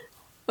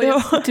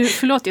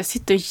 Förlåt, jag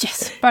sitter och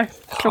gäspar.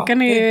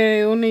 Klockan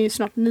är, hon är ju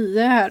snart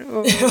 9 här.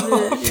 Och vi har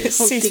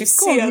hållit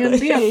igång en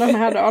del den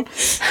här dagen.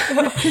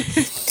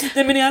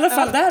 Nej, men i alla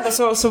fall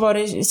där så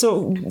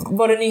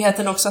var det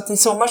nyheten också att i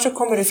sommar så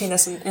kommer det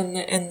finnas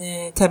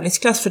en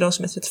tävlingsklass för de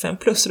som är 35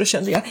 plus. Och då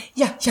kände jag,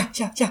 ja.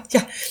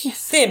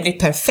 Yes. Det blir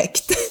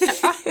perfekt.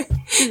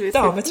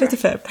 Ja, med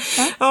 35.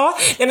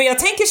 Nej, men jag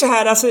tänker så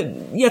här, alltså,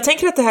 jag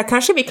tänker att det här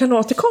kanske vi kan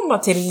återkomma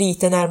till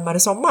lite närmare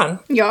sommaren.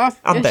 Ja,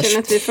 Anders. Jag känner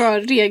att vi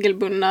får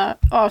regelbundna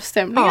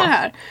avstämningar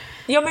här.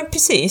 Ja, men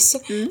precis.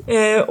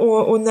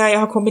 Och när jag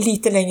har kommit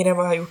lite längre än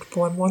vad jag har gjort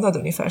på en månad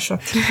ungefär. Så.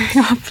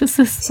 Ja,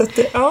 precis. Så att,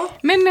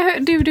 Men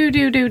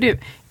du.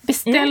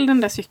 Beställ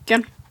den där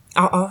cykeln.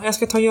 Ja, jag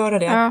ska ta och göra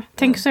det. Ja,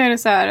 tänk så är det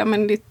så här,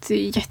 men det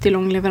är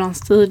jättelång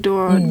leveranstid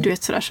och du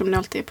vet sådär som det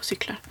alltid är på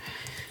cyklar.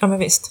 Ja, men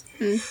visst.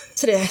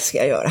 Så det ska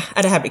jag göra.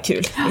 Det här blir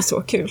kul. Det är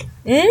så kul.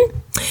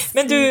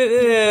 Men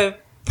du,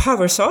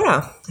 Power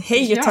Sara,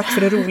 hej och tack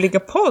för det roliga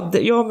podd.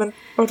 Ja, men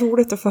vad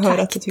roligt att få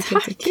höra att du tycker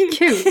att det är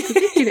kul. Du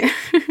tycker det.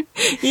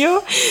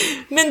 Ja,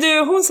 men du,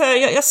 hon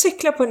säger, jag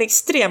cyklar på en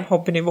extrem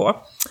hobbynivå.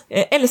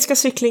 Älskar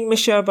cykling med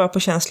kör bara på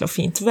känsla och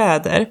fint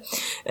väder.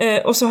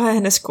 Och så har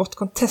hennes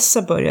skotkon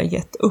Tessa börjat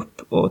gett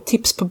upp och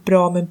tips på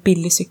bra men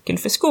billig cykel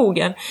för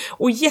skogen.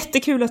 Och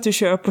jättekul att du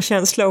kör på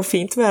känsla och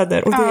fint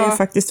väder. Och det är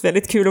faktiskt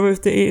väldigt kul att vara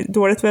ute i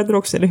dåligt väder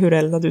också, eller hur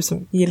Elna, du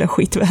som gillar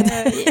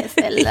skitväder? Yes,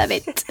 I love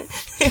it.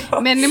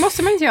 Men det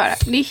måste man inte göra.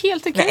 Det är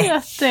helt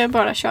okej att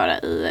bara köra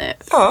i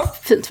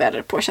fint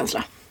väder på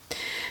känsla.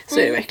 Så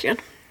är det verkligen.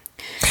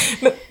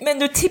 Men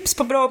du, tips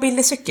på bra och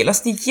billig cykel,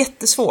 alltså det är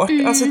jättesvårt.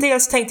 Alltså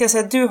dels tänkte jag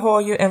säga att du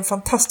har ju en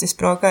fantastiskt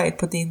bra guide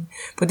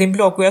på din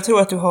blogg, och jag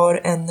tror att du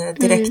har en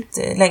direkt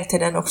länk till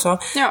den också.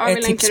 Ja,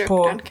 vi länkar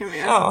upp den kan vi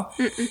göra.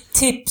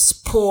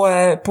 Tips på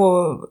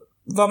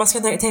vad man ska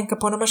tänka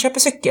på när man köper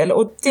cykel.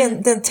 Och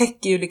den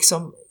täcker ju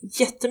liksom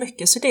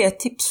jättemycket. Så det är ett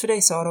tips för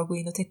dig, Sara, att gå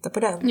in och titta på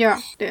den. Ja,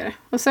 det är det.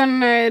 Och sen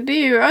det är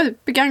ju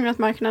begagnat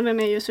marknaden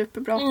är ju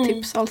superbra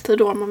tips alltid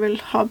då man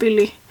vill ha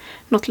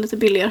något lite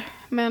billigare.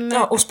 Men,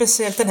 ja, och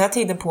speciellt den här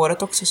tiden på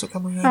året också så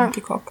kan man göra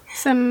mycket kap.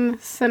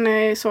 Sen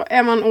är så,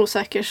 är man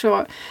osäker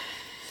så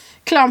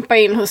klampa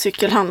in hos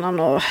cykelhandlaren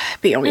och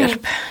be om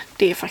hjälp.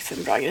 Det är faktiskt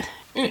en bra grej.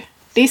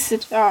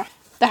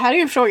 Det här är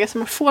ju en fråga som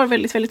man får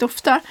väldigt, väldigt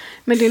ofta.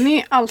 Men den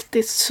är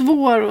alltid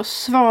svår att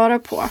svara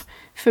på.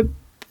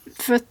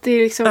 För att det är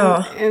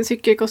liksom, en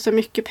cykel kostar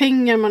mycket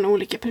pengar, man har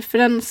olika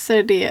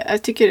preferenser.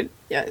 Jag tycker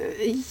det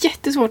är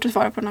jättesvårt att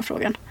svara på den här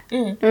frågan.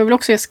 Det var väl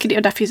också jag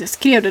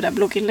skrev det där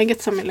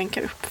blogginlägget som jag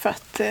länkar upp.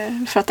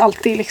 För att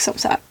alltid liksom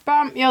så här,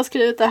 bam, jag har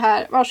skrivit det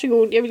här,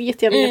 varsågod, jag vill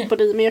jättegärna hjälpa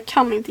dig, men jag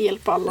kan inte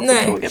hjälpa alla som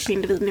frågar på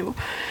individnivå.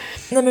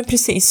 Nej, men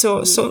precis,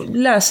 så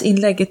läs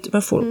inlägget,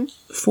 man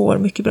får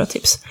mycket bra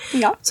tips.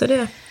 Ja. Så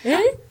det.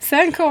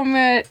 Sen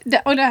kommer,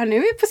 och det här nu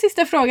är på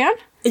sista frågan.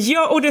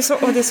 Ja, och det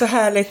är så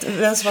härligt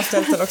vem som har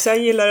ställt den också. Jag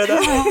gillar det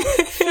där.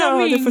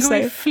 Flamingo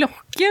i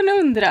flocken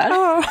undrar.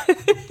 Ja.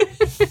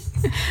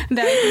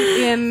 Det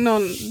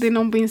är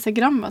någon på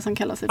Instagram som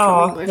kallar sig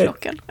Flamingo i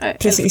flocken.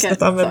 Precis,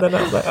 att använda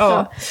den.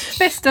 Ja.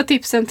 Bästa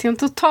tipsen till en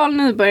total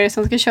nybörjare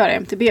som ska köra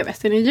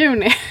MTB-västen i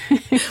juni.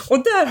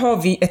 Och där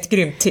har vi ett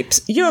grymt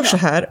tips. Gör så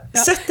här.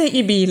 Sätt dig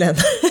i bilen.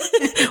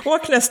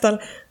 Åk nästan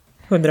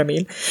 100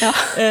 mil. Ja.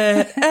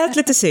 Ät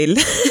lite sill.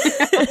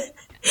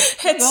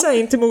 Hetsa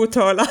in till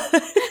Motala.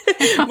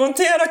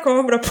 Montera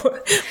kamera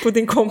på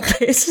din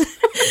kompis.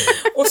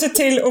 Och se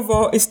till att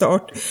vara i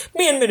start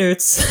med 1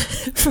 minuts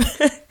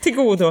till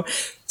godo.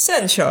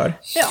 Sen kör.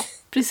 Ja,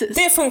 precis.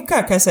 Det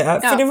funkar kan jag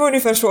säga. För det var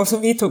ungefär så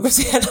som vi tog oss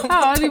igenom.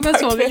 Ja, det var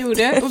så vi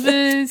gjorde. Och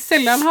vi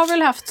sällan har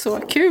väl haft så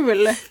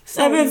kul.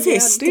 Så men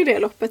visst. Vi hade ju det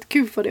loppet.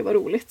 Gud vad det var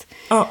roligt.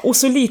 Ja, och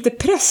så lite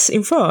press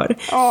inför.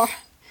 Ja.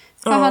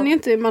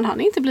 Man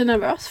hann inte bli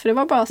nervös, för det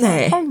var bara så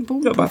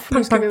här,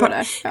 nu ska vi vara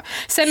där. Ja.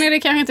 Sen är det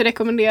kanske inte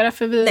rekommendera,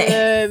 för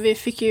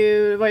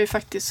vi var ju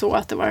faktiskt så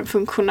att det var en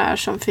funktionär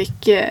som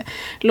fick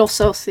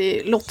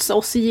lotsa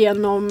oss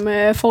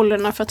igenom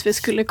follerna för att vi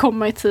skulle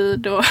komma i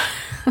tid, och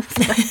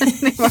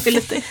det var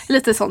ju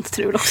lite sånt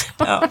trul också.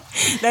 Ja.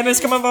 Nej, men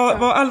ska man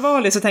vara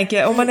allvarlig så tänker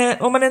jag,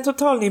 om man är en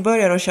total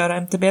nybörjare och köra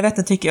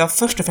MTB-vätten, tycker jag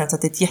först och främst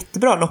att det är ett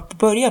jättebra lopp att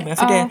börja med,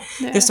 för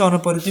det sa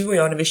nog både du och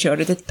jag när vi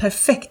körde, det är ett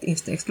perfekt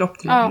instegslopp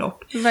till lopp.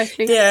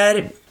 Verkligen. Det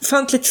är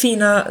fantligt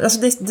fina, alltså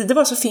det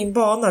var så fin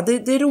bana,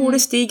 det är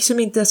rolig stig som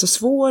inte är så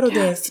svår, och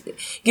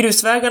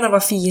grusvägarna var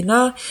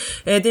fina,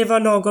 det var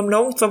lagom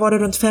långt, vad var det,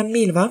 runt 5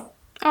 mil va?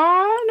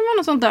 Ja, det var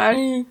något sånt där,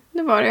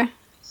 det var det.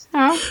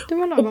 Ja, det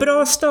var lagom. Och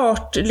bra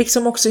start,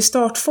 liksom också i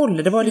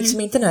startfoller. Det var liksom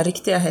inte den här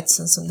riktiga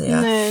hetsen som det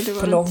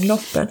är på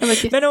långloppen.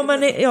 Men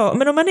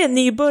om man är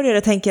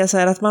nybörjare, tänker jag så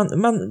här att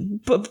man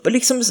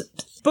liksom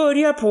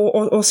börjar på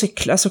och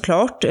cykla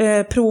såklart.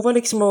 Prova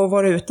liksom att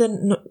vara ute,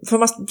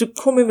 för du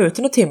kommer ju ut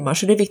i några timmar,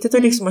 så det är viktigt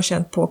att liksom ha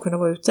känt på att kunna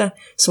vara ute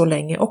så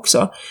länge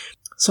också.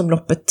 Som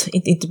loppet,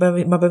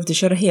 man behöver inte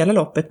köra hela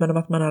loppet, men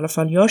att man i alla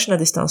fall gör sina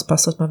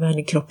distanspass, så att man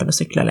vänjer kroppen och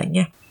cykla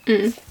länge.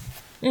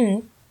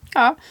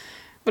 Ja.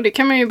 Och det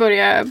kan man ju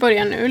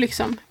börja nu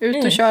liksom.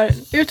 Ut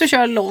och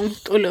kör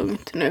långt och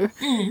lugnt nu.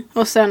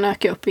 Och sen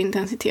öka upp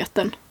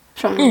intensiteten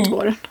framåt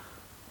våren.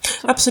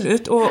 Så.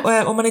 Absolut. Och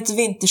om man inte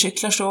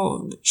vintercyklar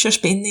så kör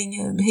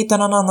spinning. Hitta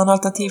någon annan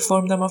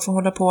alternativform där man får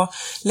hålla på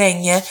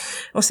länge.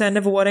 Och sen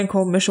när våren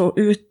kommer så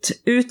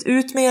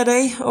ut med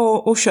dig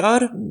och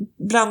kör.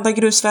 Blanda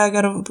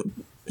grusvägar och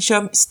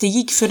kör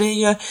stig, för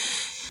det är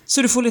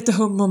så du får lite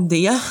hum om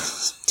det,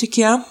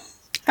 tycker jag.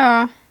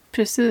 Ja.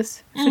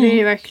 Precis, för det är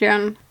ju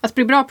verkligen att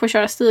bli bra på att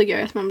köra stig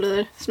gör att man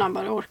blir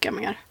snabbare och orkar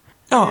mer.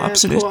 Ja,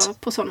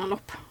 absolut. På sådana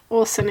lopp.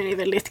 Och sen är det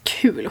väldigt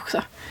kul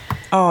också.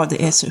 Ja,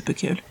 det är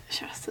superkul.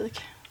 Köra stig.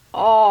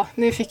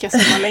 Nu fick jag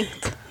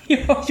sommarlängt.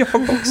 Ja, jag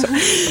också.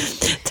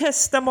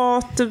 Testa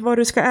mat, vad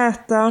du ska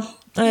äta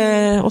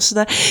och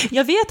sådär.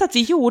 Jag vet att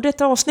vi gjorde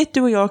ett avsnitt,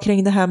 du och jag,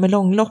 kring det här med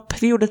långlopp.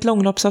 Vi gjorde ett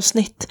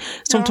långloppsavsnitt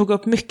som tog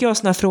upp mycket av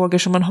såna frågor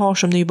som man har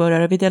som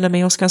nybörjare. Vi delar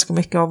med oss ganska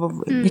mycket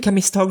av vilka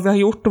misstag vi har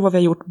gjort och vad vi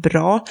har gjort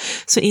bra.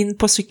 Så in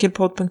på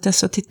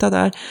cykelpodd.se och titta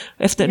där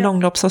efter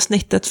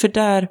långloppsavsnittet, för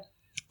där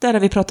har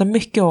vi pratat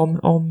mycket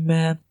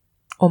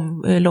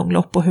om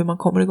långlopp och hur man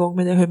kommer igång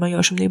med det, hur man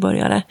gör som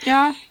nybörjare.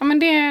 Ja, men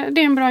det är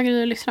en bra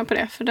grej att lyssna på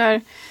det, för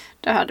där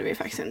hade vi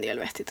faktiskt en del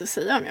vettigt att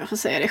säga, om jag får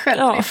säga det själv.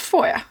 Ja. Det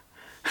får jag.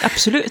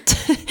 Absolut.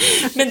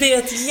 Men det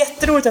är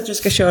jätteroligt att du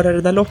ska köra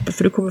det där loppet,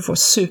 för du kommer få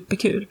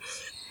superkul.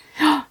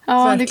 Ja,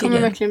 verkligen. Det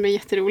kommer verkligen bli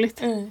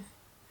jätteroligt.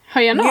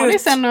 Hör gärna av dig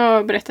sen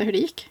och berätta hur det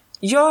gick.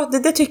 Ja,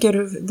 det tycker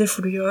jag det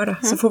får du göra.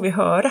 Så får vi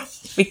höra.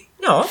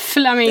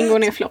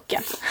 Flamingon i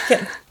flocken.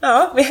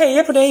 Ja, vi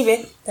hejar på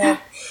dig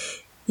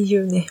i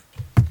juni.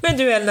 Men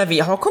du Elna, vi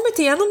har kommit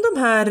igenom de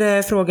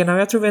här frågorna, och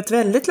jag tror vi har ett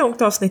väldigt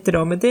långt avsnitt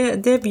idag, men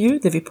det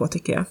bjuder vi på,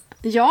 tycker jag.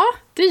 Ja,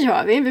 det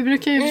gör vi. Vi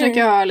brukar ju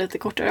försöka ha lite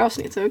kortare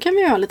avsnitt, så då kan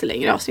vi ha lite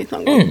längre avsnitt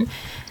någon gång.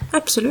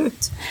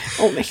 Absolut.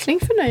 Omväxling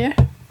för nöje.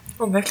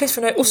 Verkligen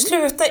fundera. Och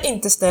sluta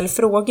inte ställa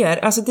frågor.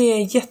 Alltså det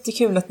är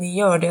jättekul att ni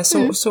gör det.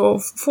 Så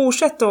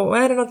fortsätt då.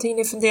 Är det någonting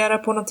ni funderar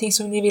på, någonting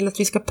som ni vill att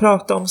vi ska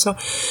prata om,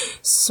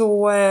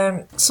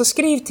 så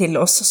skriv till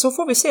oss. Så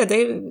får vi se.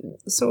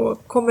 Så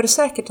kommer det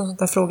säkert något sånt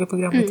där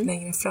frågeprogram lite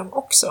längre fram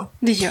också.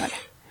 Det gör det.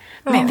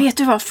 Ja. Men vet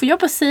du vad? Får jag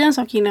bara säga en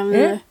sak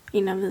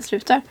innan vi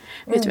slutar?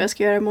 Vet du vad jag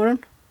ska göra imorgon?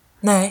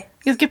 Nej.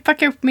 Jag ska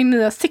packa upp min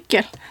nya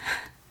cykel.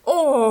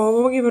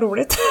 Gud vad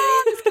roligt.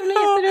 Det ska bli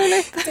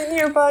jätteroligt. Din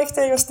new bike,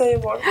 det är just det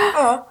imorgon.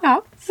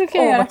 Ja, så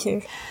kan jag göra. Vad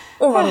kul.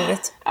 Vad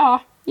roligt.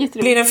 Ja,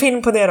 jätteroligt. Blir det en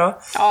film på det då?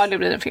 Ja, det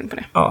blir en film på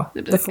det. Ja,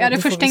 jag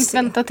hade först tänkt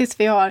vänta tills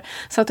vi har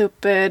satt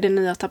upp den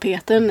nya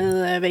tapeten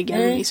i väggen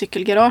i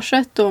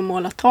cykelgaraget och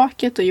målat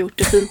taket och gjort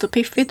det fint och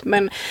piffigt.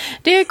 Men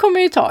det kommer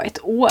ju ta ett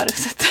år.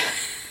 Så att...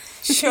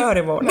 Kör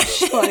imorgon.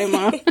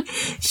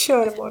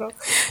 Kör imorgon.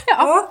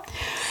 Ja.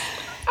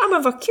 Ja,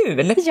 men vad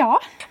kul.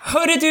 Ja.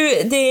 Hörru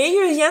du, det är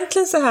ju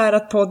egentligen så här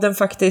att podden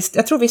faktiskt...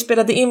 Jag tror vi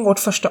spelade in vårt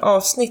första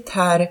avsnitt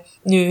här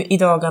nu i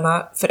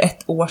dagarna för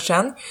 1 år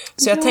sedan.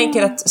 Så jag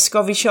tänker att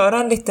ska vi köra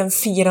en liten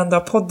firande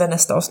av podden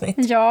nästa avsnitt?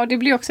 Ja, det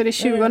blir också det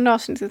 20:e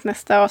avsnittet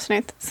nästa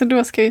avsnitt. Så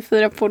då ska vi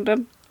fira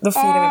podden. Då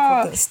firar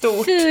vi podden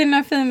stort.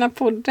 Fina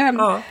podden.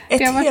 Ja,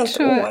 det har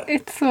varit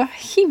ett så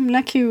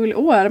himla kul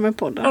år med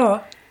podden.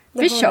 Ja.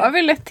 Vi kör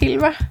väl ett till,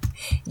 va?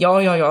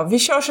 Ja. Vi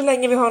kör så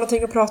länge vi har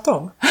någonting att prata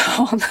om.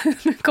 Ja,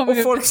 nu kommer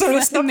och folk som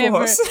lyssnar på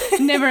oss.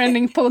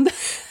 Neverending podd.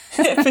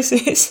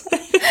 Precis.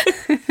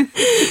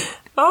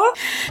 Ja.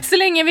 Så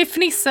länge vi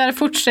fnissar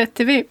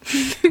fortsätter vi.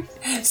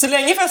 Så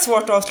länge vi har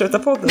svårt att avsluta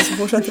podden så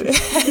fortsätter vi.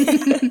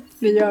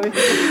 Det gör vi.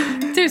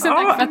 Tusen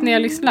tack för att ni har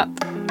lyssnat.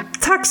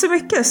 Tack så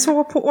mycket.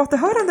 Så på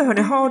återhörande,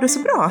 hörni. Ha det så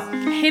bra.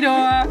 Hej då.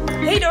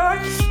 Hej då.